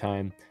great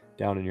time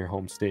down in your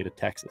home state of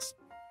Texas.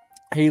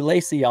 Hey,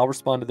 Lacey, I'll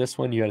respond to this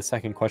one. You had a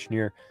second question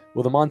here.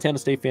 Will the Montana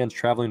State fans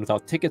traveling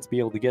without tickets be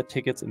able to get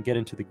tickets and get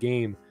into the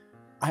game?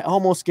 I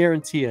almost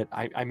guarantee it.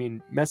 I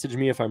mean, message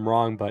me if I'm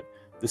wrong, but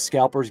the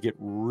scalpers get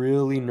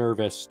really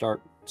nervous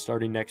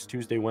starting next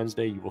Tuesday,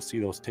 Wednesday. You will see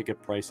those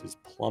ticket prices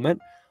plummet.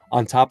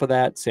 On top of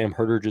that, Sam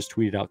Herder just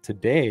tweeted out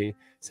today,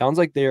 sounds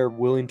like they're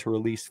willing to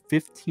release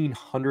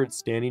 1,500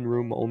 standing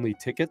room only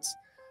tickets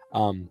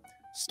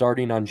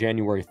starting on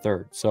January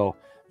 3rd. So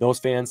those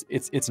fans,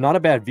 it's not a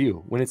bad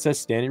view. When it says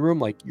standing room,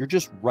 like you're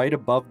just right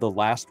above the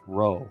last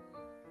row.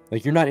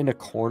 Like you're not in a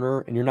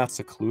corner and you're not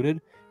secluded.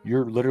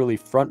 You're literally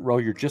front row.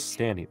 You're just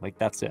standing. Like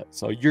that's it.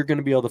 So you're going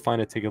to be able to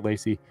find a ticket,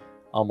 Lacey.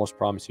 Almost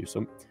promise you.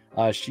 So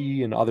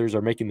she and others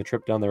are making the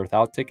trip down there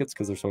without tickets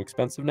because they're so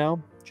expensive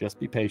now. Just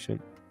be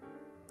patient.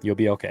 You'll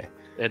be okay.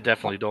 And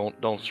definitely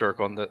don't shirk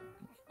on the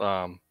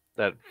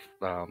that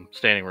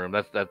standing room.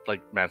 That's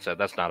like Matt said.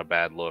 That's not a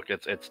bad look.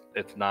 It's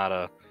not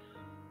a,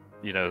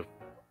 you know,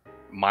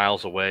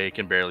 miles away. You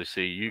can barely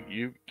see.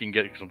 You can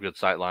get some good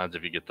sight lines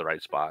if you get the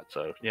right spot.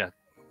 So yeah.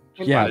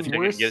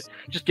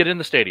 Just get in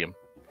the stadium.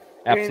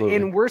 Absolutely.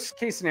 In worst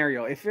case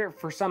scenario, if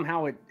for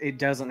somehow it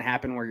doesn't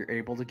happen where you're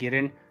able to get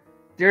in,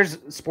 there's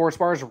sports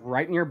bars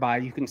right nearby.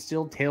 You can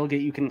still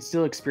tailgate. You can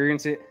still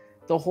experience it.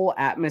 The whole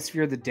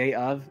atmosphere the day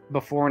of,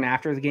 before and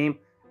after the game.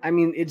 I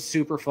mean, it's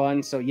super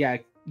fun. So yeah,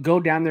 go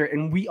down there.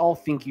 And we all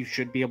think you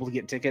should be able to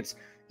get tickets.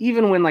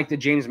 Even when like the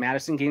James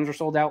Madison games were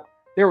sold out,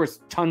 there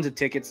was tons of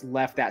tickets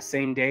left that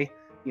same day.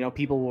 You know,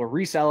 people will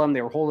resell them.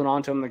 They were holding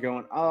on to them. They're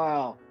going,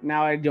 oh,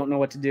 now I don't know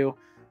what to do.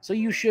 So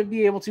you should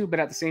be able to, but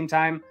at the same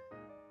time,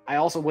 I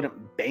also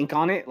wouldn't bank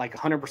on it, like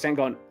 100%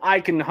 going, I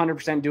can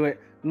 100% do it.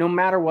 No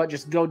matter what,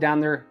 just go down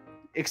there.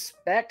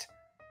 Expect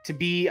to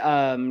be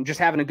just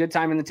having a good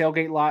time in the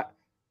tailgate lot.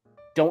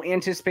 Don't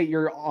anticipate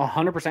you're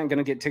 100% going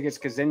to get tickets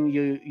because then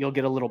you'll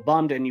get a little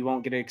bummed and you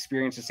won't get to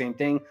experience the same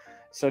thing.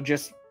 So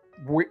just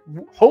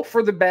hope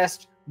for the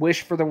best,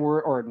 wish for the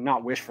worst, or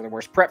not wish for the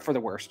worst, prep for the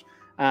worst.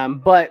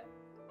 But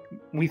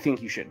we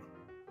think you should.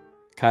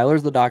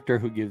 Kyler's the doctor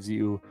who gives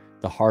you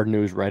the hard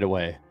news right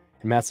away.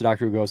 And Matt's the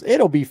doctor who goes,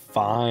 it'll be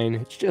fine.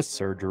 It's just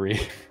surgery.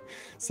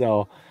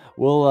 So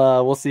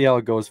we'll see how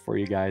it goes for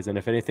you guys. And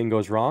if anything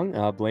goes wrong,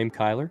 blame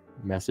Kyler,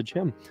 message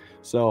him.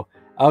 So,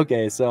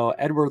 okay. So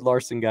Edward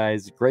Larson,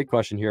 guys, great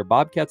question here.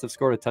 Bobcats have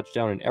scored a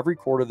touchdown in every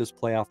quarter of this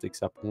playoff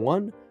except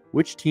one.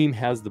 Which team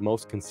has the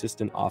most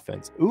consistent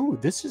offense? Ooh,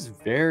 this is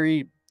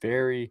very,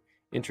 very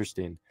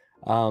interesting.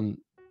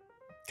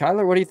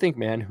 Kyler, what do you think,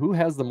 man? Who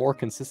has the more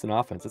consistent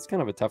offense? It's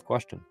kind of a tough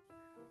question.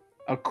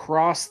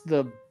 Across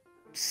the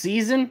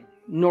season,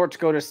 North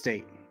Dakota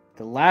State.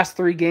 The last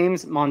 3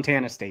 games,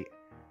 Montana State.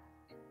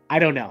 I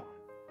don't know.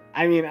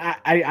 I mean,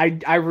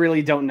 I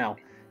really don't know.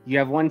 You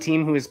have one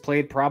team who has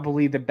played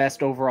probably the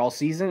best overall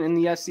season in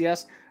the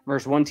FCS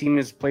versus one team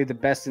has played the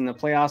best in the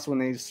playoffs when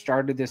they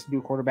started this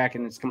new quarterback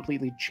and it's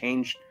completely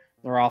changed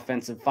their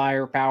offensive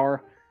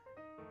firepower.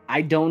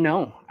 I don't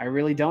know. I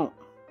really don't.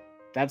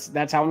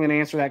 That's how I'm going to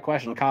answer that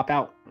question. Cop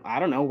out. I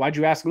don't know. Why'd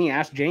you ask me?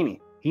 Ask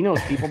Jamie. He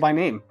knows people by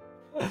name.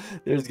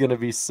 There's going to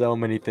be so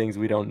many things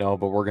we don't know,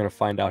 but we're going to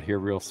find out here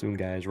real soon,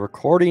 guys.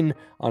 Recording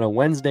on a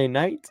Wednesday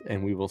night,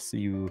 and we will see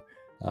you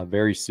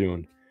very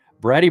soon.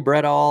 Braddy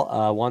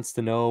Bredall wants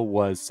to know,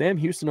 was Sam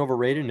Houston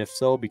overrated? And if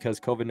so, because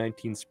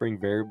COVID-19 spring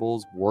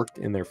variables worked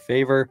in their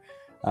favor?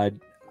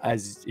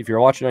 As if you're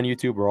watching on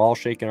YouTube, we're all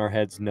shaking our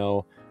heads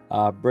no.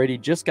 Brady,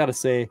 just got to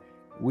say,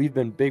 we've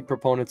been big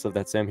proponents of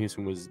that Sam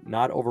Houston was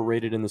not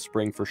overrated in the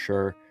spring for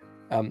sure.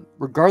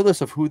 Regardless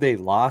of who they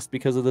lost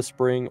because of the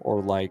spring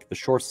or like the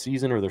short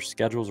season or their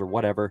schedules or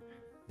whatever,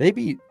 they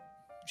beat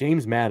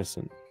James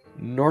Madison,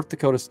 North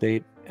Dakota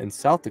State, and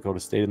South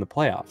Dakota State in the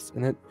playoffs.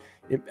 And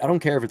I don't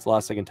care if it's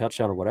last second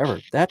touchdown or whatever.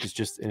 That is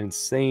just an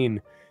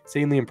insanely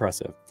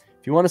impressive.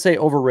 If you want to say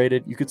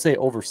overrated, you could say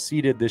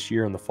overseeded this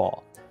year in the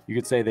fall. You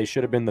could say they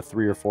should have been the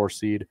 3 or 4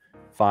 seed,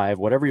 5,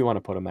 whatever you want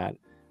to put them at.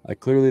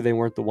 Clearly, they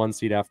weren't the 1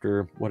 seed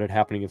after what had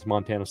happened against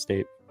Montana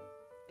State.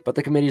 But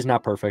the committee is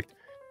not perfect.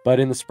 But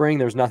in the spring,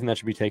 there's nothing that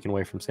should be taken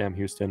away from Sam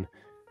Houston.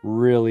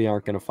 Really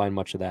aren't going to find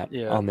much of that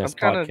on this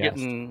podcast. I'm kind of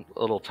getting a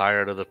little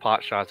tired of the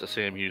pot shots at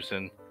Sam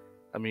Houston.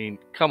 I mean,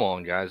 come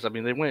on, guys. I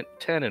mean, they went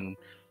 10-1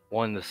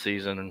 this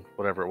season, and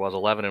whatever it was,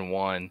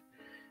 11-1,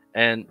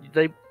 and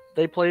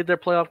they played their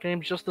playoff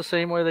games just the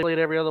same way they played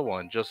every other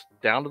one, just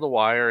down to the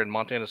wire, and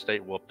Montana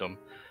State whooped them.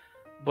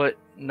 But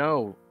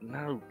no,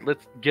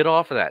 let's get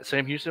off of that.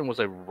 Sam Houston was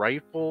a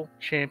rightful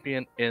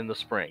champion in the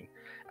spring.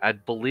 I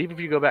believe if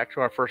you go back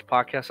to our first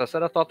podcast, I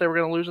said I thought they were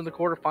going to lose in the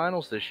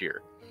quarterfinals this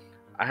year.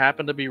 I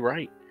happen to be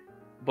right.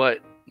 But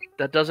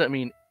that doesn't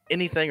mean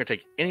anything or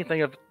take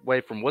anything away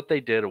from what they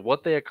did or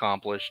what they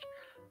accomplished.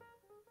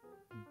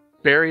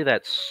 Bury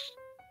that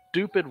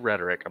stupid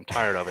rhetoric. I'm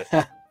tired of it.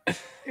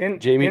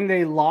 And Jamie? And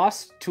they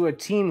lost to a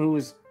team who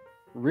was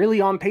really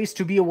on pace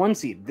to be a 1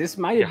 seed. This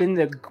might have been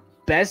the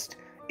best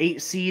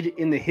 8 seed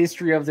in the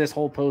history of this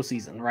whole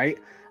postseason, right?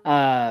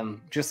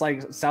 Just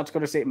like South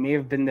Dakota State may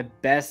have been the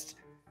best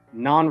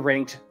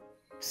non-ranked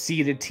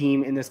seeded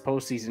team in this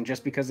postseason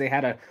just because they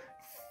had a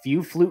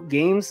few fluke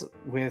games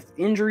with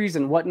injuries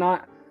and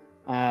whatnot.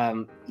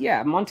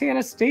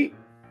 Montana State,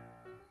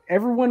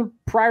 everyone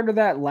prior to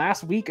that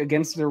last week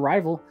against their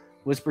rival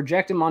was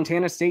projecting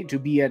Montana State to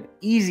be an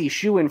easy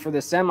shoo-in for the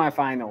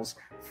semifinals,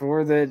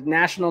 for the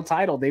national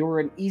title. They were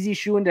an easy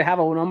shoo-in to have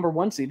a number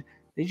 1 seed.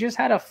 They just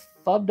had a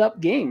fubbed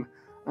up game.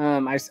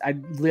 I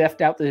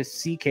left out the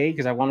CK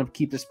because I want to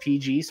keep this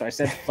PG, so I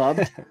said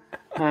fubbed.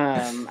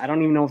 I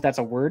don't even know if that's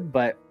a word,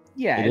 but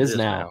yeah, it is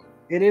now.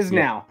 It is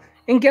now.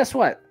 And guess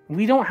what?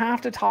 We don't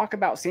have to talk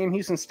about Sam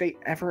Houston State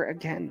ever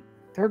again.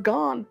 They're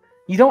gone.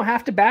 You don't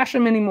have to bash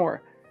them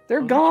anymore.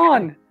 They're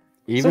gone.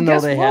 Even though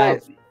they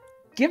have,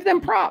 give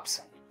them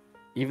props.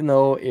 Even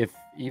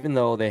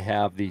though they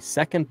have the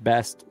second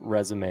best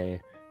resume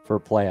for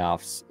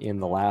playoffs in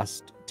the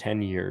last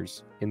 10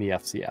 years in the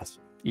FCS,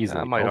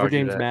 easily over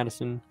James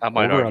Madison. I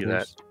might argue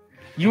that.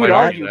 You would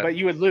argue, but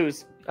you would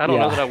lose. I don't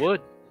know that I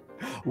would.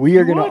 We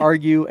are going to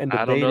argue and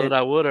debate it. I don't know that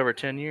I would over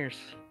 10 years.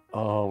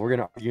 Oh, we're going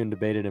to argue and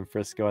debate it in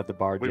Frisco at the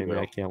bar, Jamie.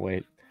 I can't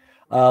wait.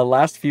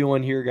 Last few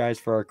on here, guys,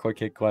 for our quick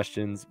hit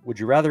questions. Would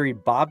you rather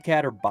eat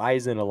Bobcat or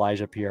Bison,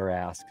 Elijah PR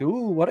asked.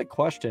 Ooh, what a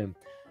question.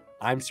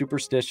 I'm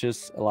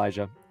superstitious,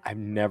 Elijah. I've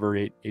never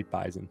ate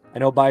Bison. I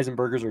know Bison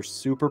burgers are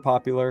super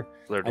popular.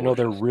 I know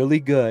they're really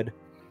good,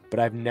 but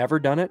I've never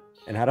done it,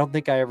 and I don't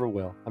think I ever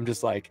will. I'm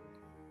just like,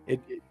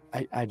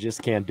 I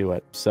just can't do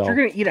it. So you're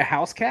going to eat a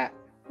house cat?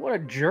 What a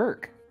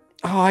jerk.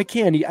 Oh, I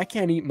can't eat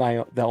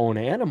the own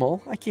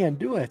animal. I can't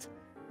do it.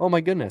 Oh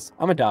my goodness.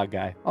 I'm a dog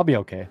guy. I'll be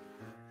okay.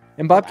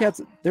 And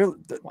Bobcats, they're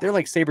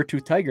like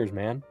saber-toothed tigers,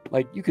 man.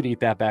 Like you could eat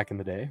that back in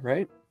the day,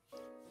 right?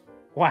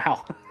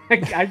 Wow. I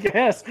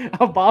guess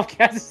a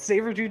Bobcat is a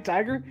saber-toothed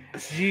tiger?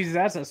 Jeez,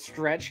 that's a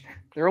stretch.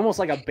 They're almost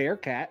like a bear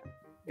cat.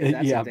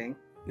 That's a thing.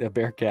 A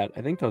bear cat.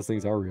 I think those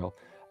things are real.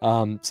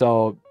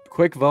 So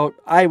quick vote.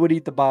 I would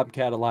eat the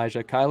Bobcat,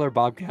 Elijah. Kyler,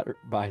 Bobcat, or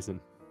Bison?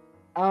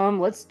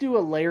 Let's do a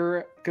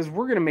layer because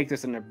we're gonna make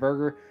this in a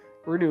burger.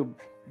 We're gonna do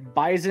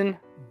Bison,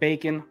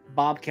 bacon,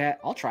 Bobcat.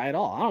 I'll try it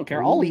all. I don't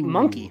care. I'll eat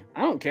monkey.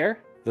 I don't care.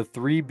 The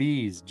 3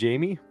 Bs.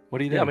 Jamie? What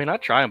do you Yeah, think? I mean,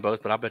 I'd try them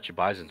both, but I bet you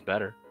Bison's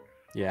better.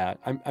 Yeah,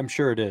 I'm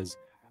sure it is.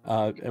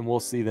 And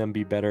we'll see them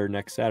be better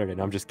next Saturday.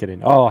 No, I'm just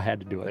kidding. Oh, I had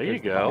to do it. There There's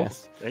you the go.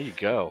 bias. There you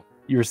go.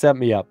 You were setting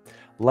me up.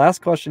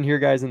 Last question here,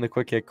 guys, in the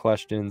quick hit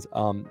questions.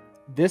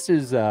 This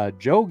is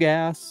Joe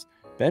Gass,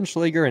 Ben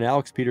Schlager, and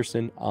Alex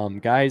Peterson.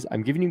 Guys,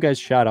 I'm giving you guys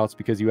shout outs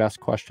because you asked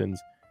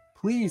questions.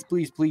 Please,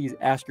 please, please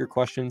ask your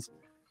questions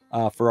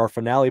for our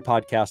finale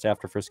podcast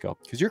after Frisco,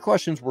 because your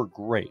questions were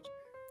great.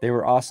 They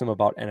were awesome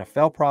about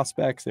NFL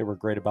prospects. They were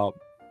great about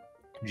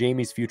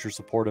Jamie's future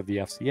support of the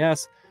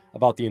FCS,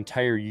 about the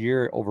entire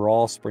year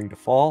overall, spring to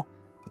fall.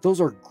 But those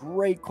are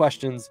great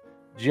questions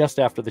just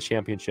after the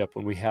championship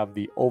when we have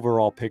the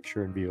overall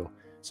picture in view.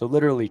 So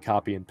literally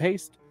copy and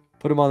paste,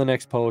 put them on the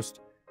next post.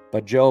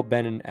 But Joe,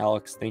 Ben, and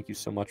Alex, thank you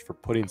so much for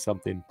putting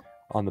something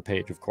on the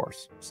page, of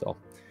course. So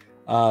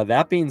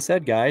that being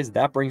said, guys,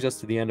 that brings us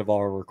to the end of all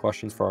our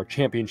questions for our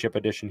championship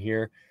edition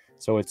here.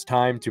 So it's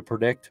time to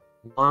predict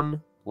one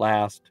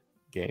last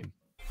game.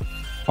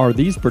 Are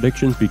these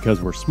predictions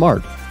because we're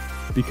smart,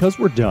 because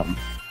we're dumb,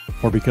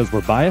 or because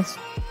we're biased?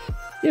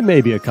 It may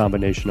be a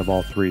combination of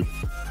all three.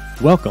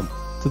 Welcome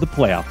to the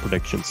playoff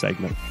prediction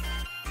segment.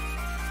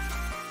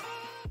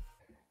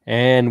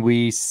 And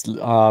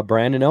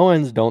Brandon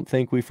Owens, don't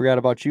think we forgot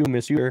about you,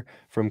 Miss you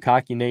from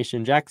Cocky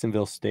Nation,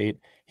 Jacksonville State.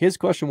 His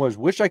question was,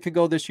 wish I could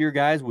go this year,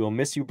 guys. We'll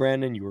miss you,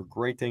 Brandon. You were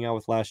great to hang out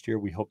with last year.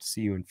 We hope to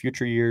see you in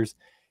future years.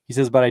 He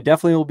says, but I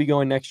definitely will be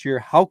going next year.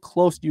 How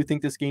close do you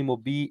think this game will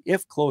be,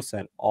 if close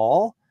at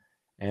all?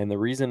 And the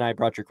reason I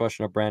brought your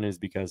question up, Brandon, is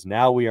because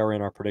now we are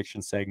in our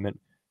prediction segment,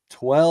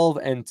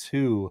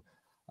 12-2.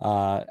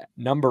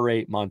 Number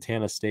 8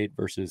 Montana State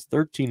versus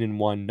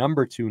 13-1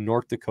 number 2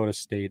 North Dakota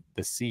State,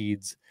 the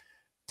Seeds.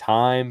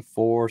 Time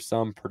for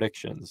some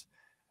predictions.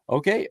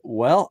 Okay,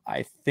 well,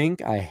 I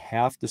think I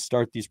have to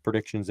start these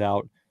predictions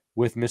out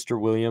with Mr.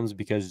 Williams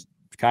because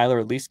Kyler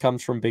at least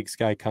comes from Big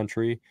Sky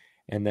country,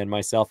 and then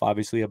myself,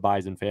 obviously a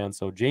Bison fan.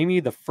 So Jamie,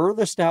 the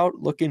furthest out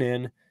looking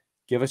in,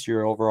 give us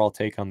your overall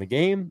take on the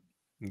game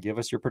and give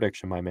us your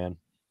prediction, my man.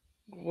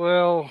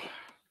 Well,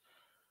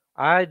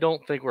 I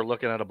don't think we're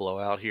looking at a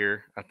blowout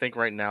here. I think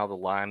right now the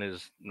line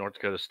is North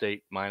Dakota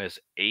State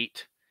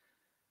 -8.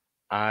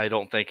 I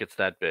don't think it's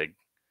that big.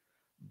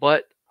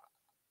 But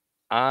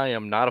I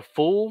am not a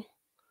fool.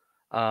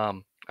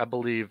 I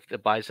believe the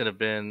Bison have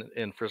been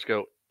in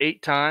Frisco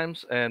 8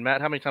 times. And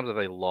Matt, how many times have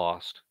they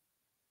lost?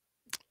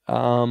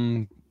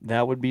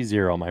 That would be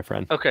 0, my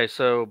friend. Okay,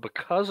 so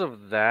because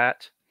of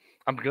that,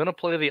 I'm going to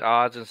play the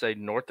odds and say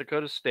North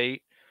Dakota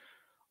State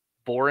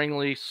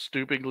boringly,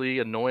 stupidly,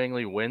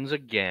 annoyingly wins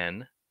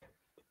again,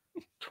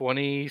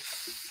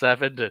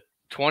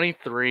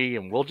 27-23,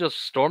 and we'll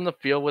just storm the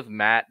field with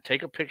Matt,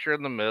 take a picture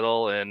in the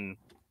middle, and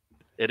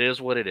it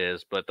is what it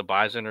is. But the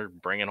Bison are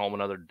bringing home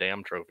another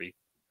damn trophy.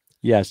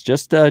 Yes,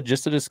 just a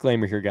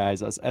disclaimer here,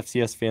 guys, as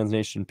FCS Fans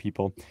Nation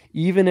people.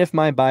 Even if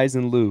my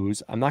Bison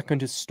lose, I'm not going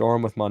to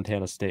storm with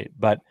Montana State,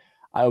 but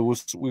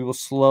we will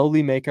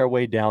slowly make our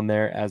way down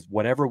there as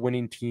whatever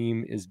winning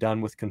team is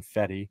done with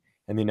confetti,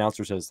 and the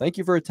announcer says, "Thank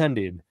you for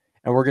attending,"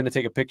 and we're going to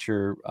take a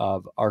picture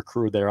of our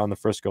crew there on the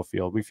Frisco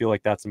field. We feel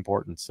like that's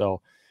important.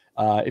 So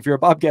if you're a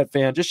Bobcat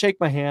fan, just shake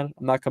my hand.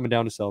 I'm not coming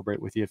down to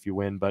celebrate with you if you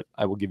win, but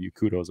I will give you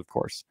kudos, of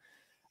course.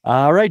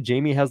 All right,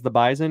 Jamie has the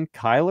Bison.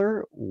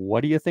 Kyler,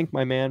 what do you think,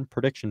 my man?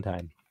 Prediction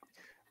time.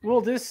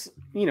 Well,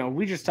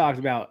 we just talked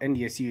about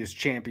NDSU's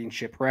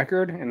championship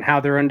record and how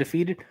they're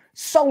undefeated.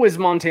 So is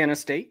Montana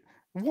State.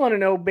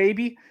 1-0,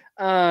 baby.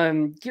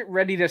 Get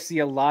ready to see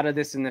a lot of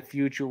this in the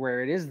future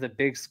where it is the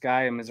Big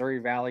Sky and Missouri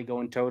Valley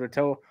going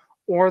toe-to-toe,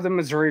 or the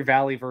Missouri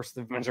Valley versus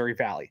the Missouri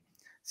Valley.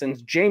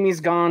 Since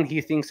Jamie's gone,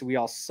 he thinks we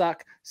all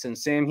suck.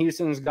 Since Sam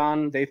Houston's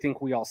gone, they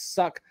think we all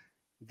suck.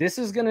 This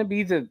is going to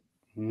be the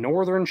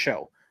Northern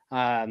show.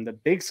 The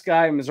Big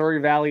Sky and Missouri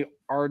Valley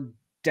are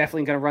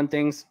definitely going to run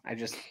things. I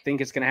just think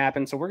it's going to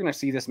happen. So we're going to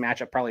see this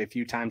matchup probably a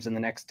few times in the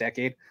next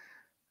decade.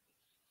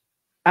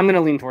 I'm going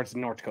to lean towards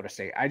North Dakota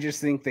State. I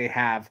just think they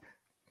have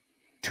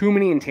too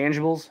many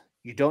intangibles.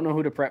 You don't know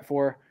who to prep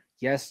for.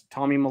 Yes,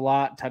 Tommy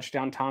Malott,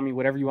 touchdown Tommy,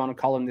 whatever you want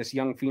to call him, this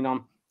young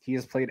phenom, he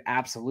has played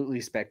absolutely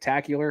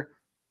spectacular.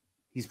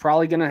 He's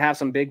probably going to have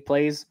some big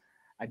plays.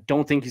 I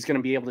don't think he's going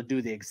to be able to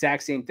do the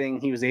exact same thing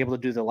he was able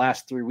to do the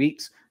last 3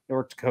 weeks.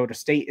 North Dakota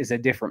State is a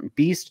different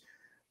beast,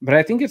 but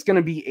I think it's going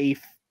to be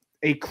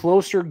a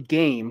closer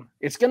game.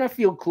 It's going to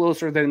feel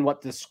closer than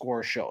what the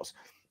score shows.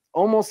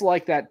 Almost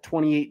like that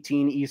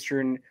 2018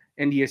 Eastern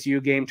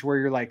NDSU game to where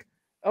you're like,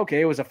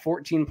 okay, it was a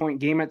 14-point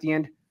game at the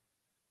end,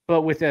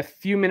 but with a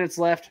few minutes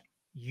left,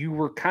 you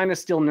were kind of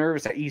still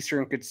nervous that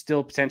Eastern could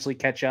still potentially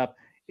catch up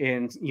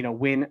and,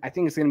 win. I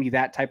think it's going to be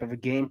that type of a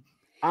game.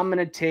 I'm going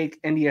to take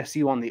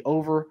NDSU on the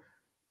over.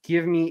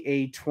 Give me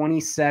a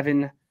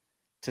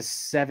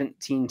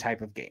 27-17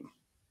 type of game.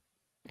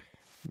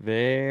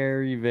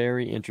 Very,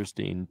 very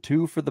interesting.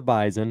 2 for the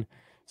Bison.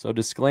 So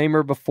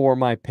disclaimer before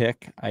my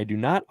pick, I do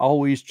not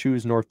always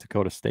choose North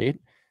Dakota State.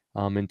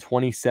 In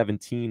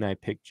 2017, I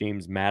picked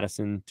James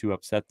Madison to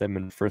upset them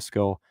in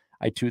Frisco.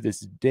 I to this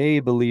day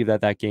believe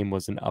that game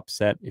was an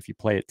upset. If you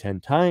play it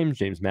 10 times,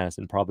 James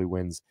Madison probably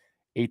wins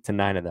 8 to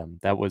 9 of them.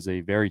 That was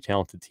a very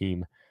talented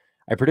team.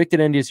 I predicted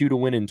NDSU to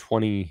win in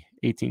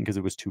 2018 because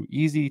it was too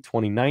easy.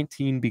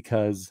 2019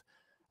 because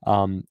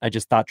I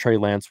just thought Trey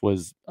Lance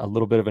was a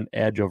little bit of an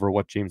edge over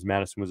what James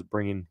Madison was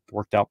bringing.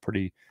 Worked out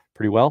pretty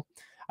well.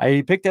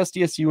 I picked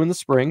SDSU in the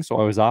spring, so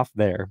I was off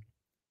there.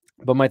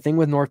 But my thing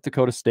with North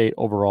Dakota State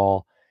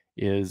overall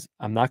is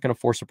I'm not going to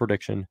force a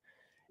prediction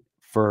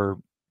for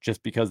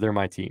just because they're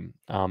my team.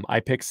 I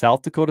picked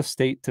South Dakota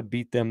State to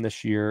beat them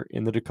this year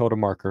in the Dakota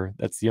Marker.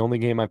 That's the only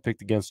game I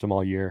picked against them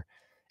all year,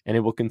 and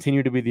it will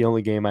continue to be the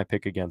only game I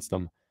pick against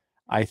them.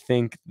 I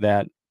think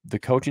that the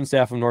coaching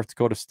staff of North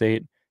Dakota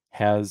State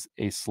has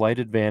a slight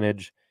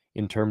advantage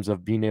in terms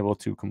of being able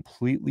to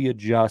completely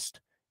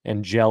adjust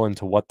and gel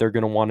into what they're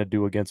going to want to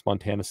do against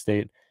Montana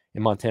State.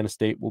 And Montana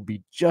State will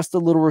be just a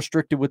little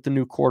restricted with the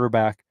new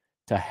quarterback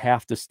to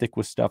have to stick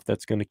with stuff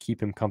that's going to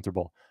keep him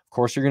comfortable. Of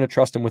course, you're going to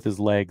trust him with his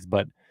legs,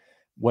 but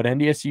what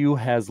NDSU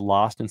has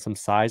lost in some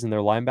size in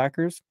their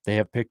linebackers, they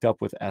have picked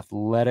up with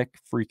athletic,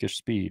 freakish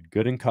speed,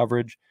 good in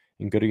coverage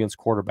and good against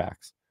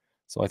quarterbacks.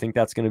 So I think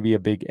that's going to be a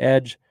big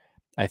edge.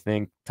 I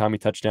think Tommy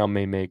Touchdown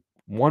may make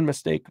one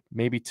mistake,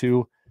 maybe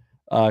two.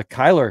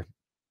 Kyler,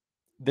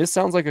 this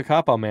sounds like a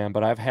cop-out, man,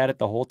 but I've had it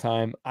the whole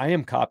time. I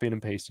am copying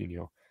and pasting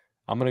you.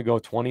 I'm going to go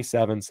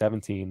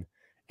 27-17,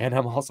 and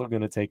I'm also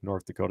going to take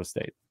North Dakota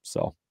State.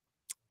 So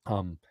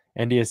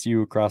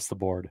NDSU across the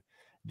board.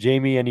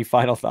 Jamie, any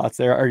final thoughts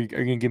there? Are you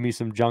going to give me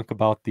some junk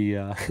about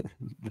the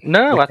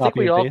No, the I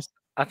think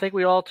I think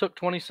we all took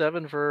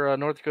 27 for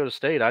North Dakota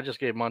State. I just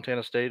gave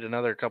Montana State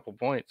another couple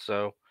points,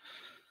 so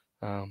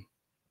it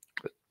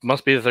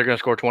must be that they're going to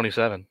score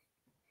 27.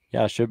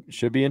 Yeah,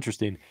 should be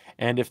interesting.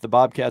 And if the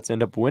Bobcats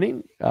end up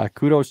winning,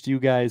 kudos to you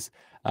guys.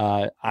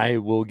 I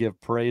will give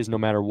praise no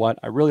matter what.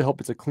 I really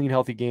hope it's a clean,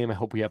 healthy game. I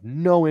hope we have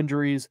no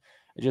injuries.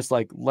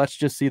 Let's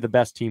just see the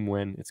best team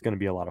win. It's going to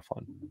be a lot of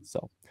fun.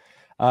 So,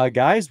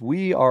 guys,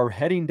 we are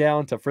heading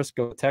down to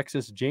Frisco,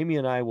 Texas. Jamie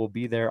and I will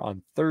be there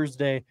on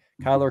Thursday.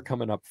 Kyler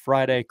coming up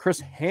Friday.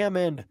 Chris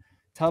Hammond,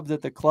 Tubbs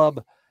at the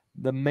Club,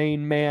 the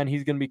main man.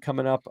 He's going to be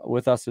coming up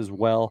with us as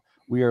well.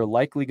 We are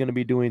likely going to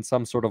be doing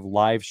some sort of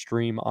live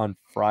stream on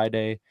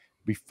Friday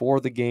before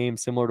the game,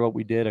 similar to what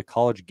we did, a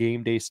college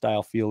game day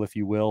style feel, if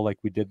you will, like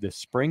we did this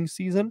spring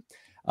season.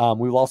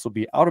 We will also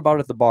be out about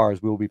at the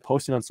bars. We will be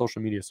posting on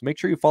social media. So make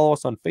sure you follow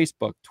us on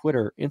Facebook,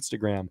 Twitter,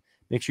 Instagram.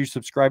 Make sure you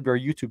subscribe to our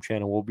YouTube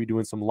channel. We'll be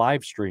doing some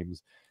live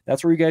streams.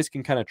 That's where you guys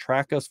can kind of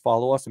track us,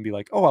 follow us, and be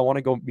like, oh, I want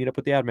to go meet up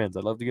with the admins.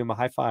 I'd love to give them a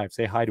high five,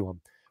 say hi to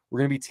them. We're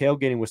going to be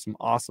tailgating with some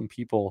awesome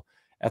people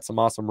at some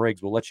awesome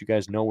rigs. We'll let you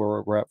guys know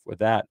where we're at with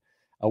that.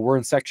 We're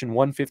in section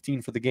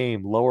 115 for the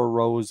game, lower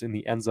rows in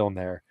the end zone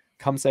there.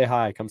 Come say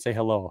hi, come say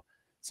hello.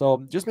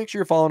 So just make sure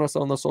you're following us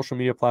on the social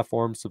media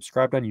platforms,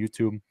 subscribe on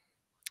YouTube,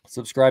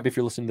 subscribe if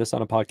you're listening to this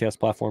on a podcast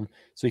platform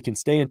so you can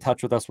stay in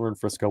touch with us. We're in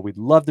Frisco. We'd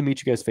love to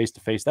meet you guys face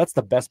to face. That's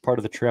the best part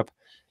of the trip,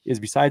 is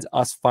besides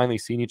us finally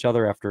seeing each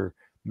other after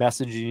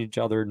messaging each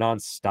other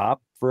nonstop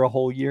for a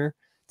whole year,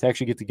 to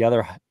actually get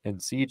together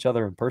and see each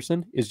other in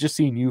person is just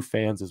seeing you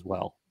fans as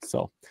well.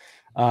 So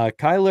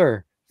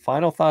Kyler,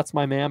 final thoughts,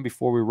 my man,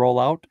 before we roll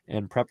out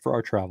and prep for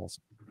our travels.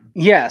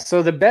 Yeah,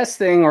 so the best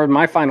thing, or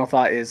my final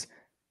thought, is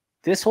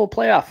this whole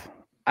playoff,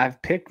 I've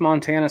picked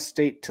Montana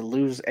State to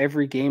lose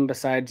every game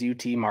besides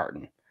UT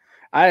Martin.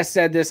 I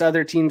said this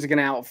other team's going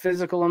to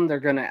out-physical them.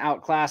 They're going to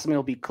outclass them.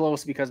 It'll be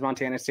close because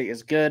Montana State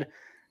is good.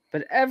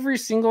 But every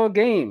single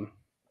game,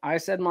 I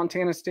said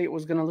Montana State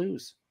was going to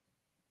lose.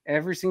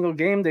 Every single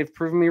game, they've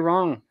proven me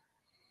wrong.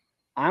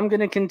 I'm going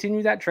to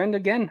continue that trend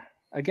again.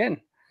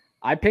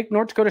 I picked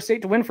North Dakota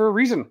State to win for a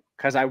reason,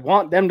 because I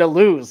want them to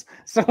lose.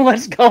 So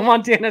let's go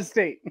Montana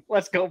State.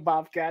 Let's go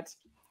Bobcats.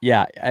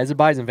 Yeah, as a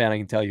Bison fan, I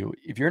can tell you,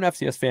 if you're an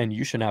FCS fan,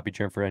 you should not be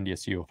cheering for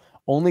NDSU.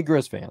 Only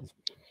Grizz fans.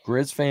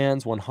 Grizz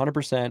fans,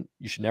 100%.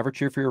 You should never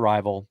cheer for your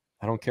rival.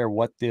 I don't care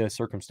what the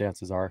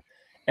circumstances are.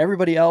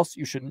 Everybody else,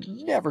 you should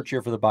never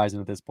cheer for the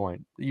Bison at this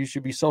point. You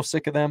should be so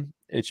sick of them.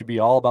 It should be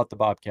all about the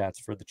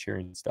Bobcats for the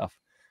cheering stuff.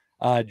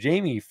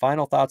 Jamie,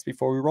 final thoughts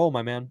before we roll,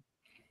 my man.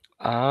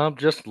 I'm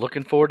just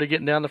looking forward to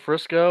getting down to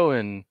Frisco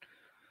and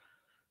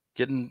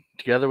getting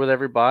together with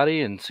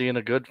everybody and seeing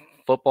a good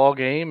football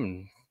game.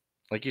 And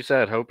like you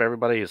said, hope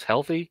everybody is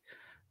healthy,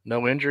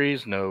 no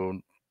injuries,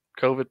 no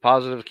COVID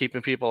positive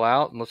keeping people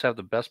out, and let's have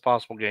the best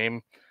possible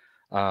game.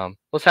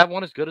 Let's have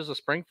one as good as a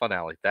spring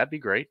finale. That'd be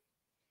great.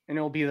 And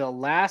it will be the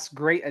last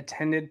great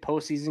attended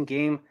postseason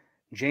game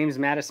James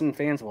Madison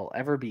fans will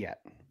ever be at.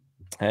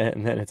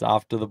 And then it's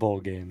off to the bowl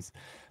games.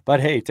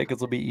 But hey,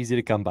 tickets will be easy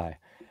to come by.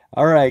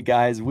 All right,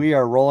 guys, we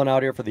are rolling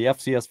out here for the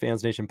FCS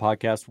Fans Nation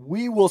podcast.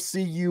 We will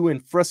see you in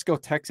Frisco,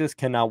 Texas.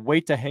 Cannot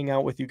wait to hang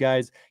out with you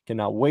guys.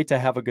 Cannot wait to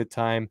have a good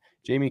time.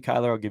 Jamie,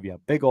 Kyler, I'll give you a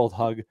big old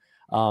hug.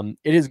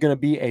 It is going to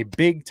be a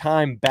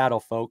big-time battle,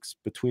 folks,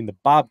 between the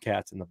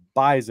Bobcats and the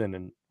Bison.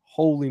 And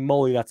holy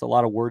moly, that's a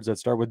lot of words that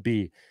start with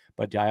B.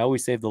 But I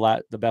always save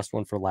the best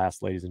one for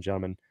last, ladies and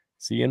gentlemen.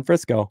 See you in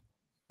Frisco.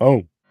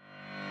 Boom.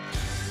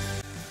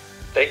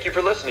 Thank you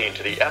for listening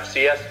to the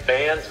FCS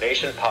Fans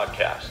Nation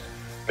podcast.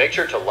 Make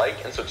sure to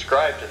like and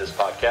subscribe to this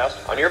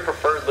podcast on your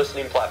preferred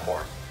listening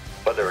platform.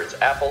 whether it's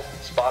Apple,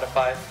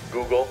 Spotify,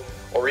 Google,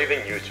 or even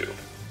YouTube.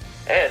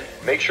 And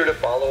make sure to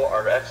follow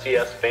our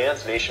FCS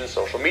Fans Nation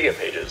social media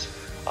pages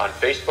on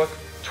Facebook,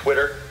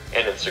 Twitter,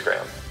 and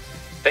Instagram.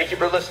 Thank you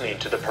for listening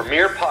to the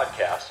premier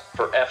podcast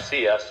for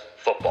FCS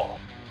football.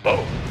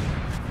 Boom.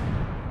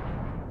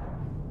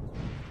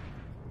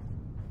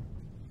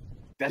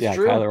 That's Yeah,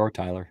 true. Kyler or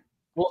Tyler.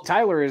 Well,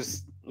 Tyler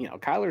is,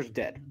 Kyler's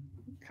dead.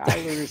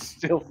 Kyler is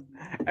still.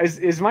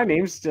 Is my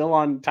name still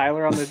on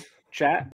Tyler on the chat?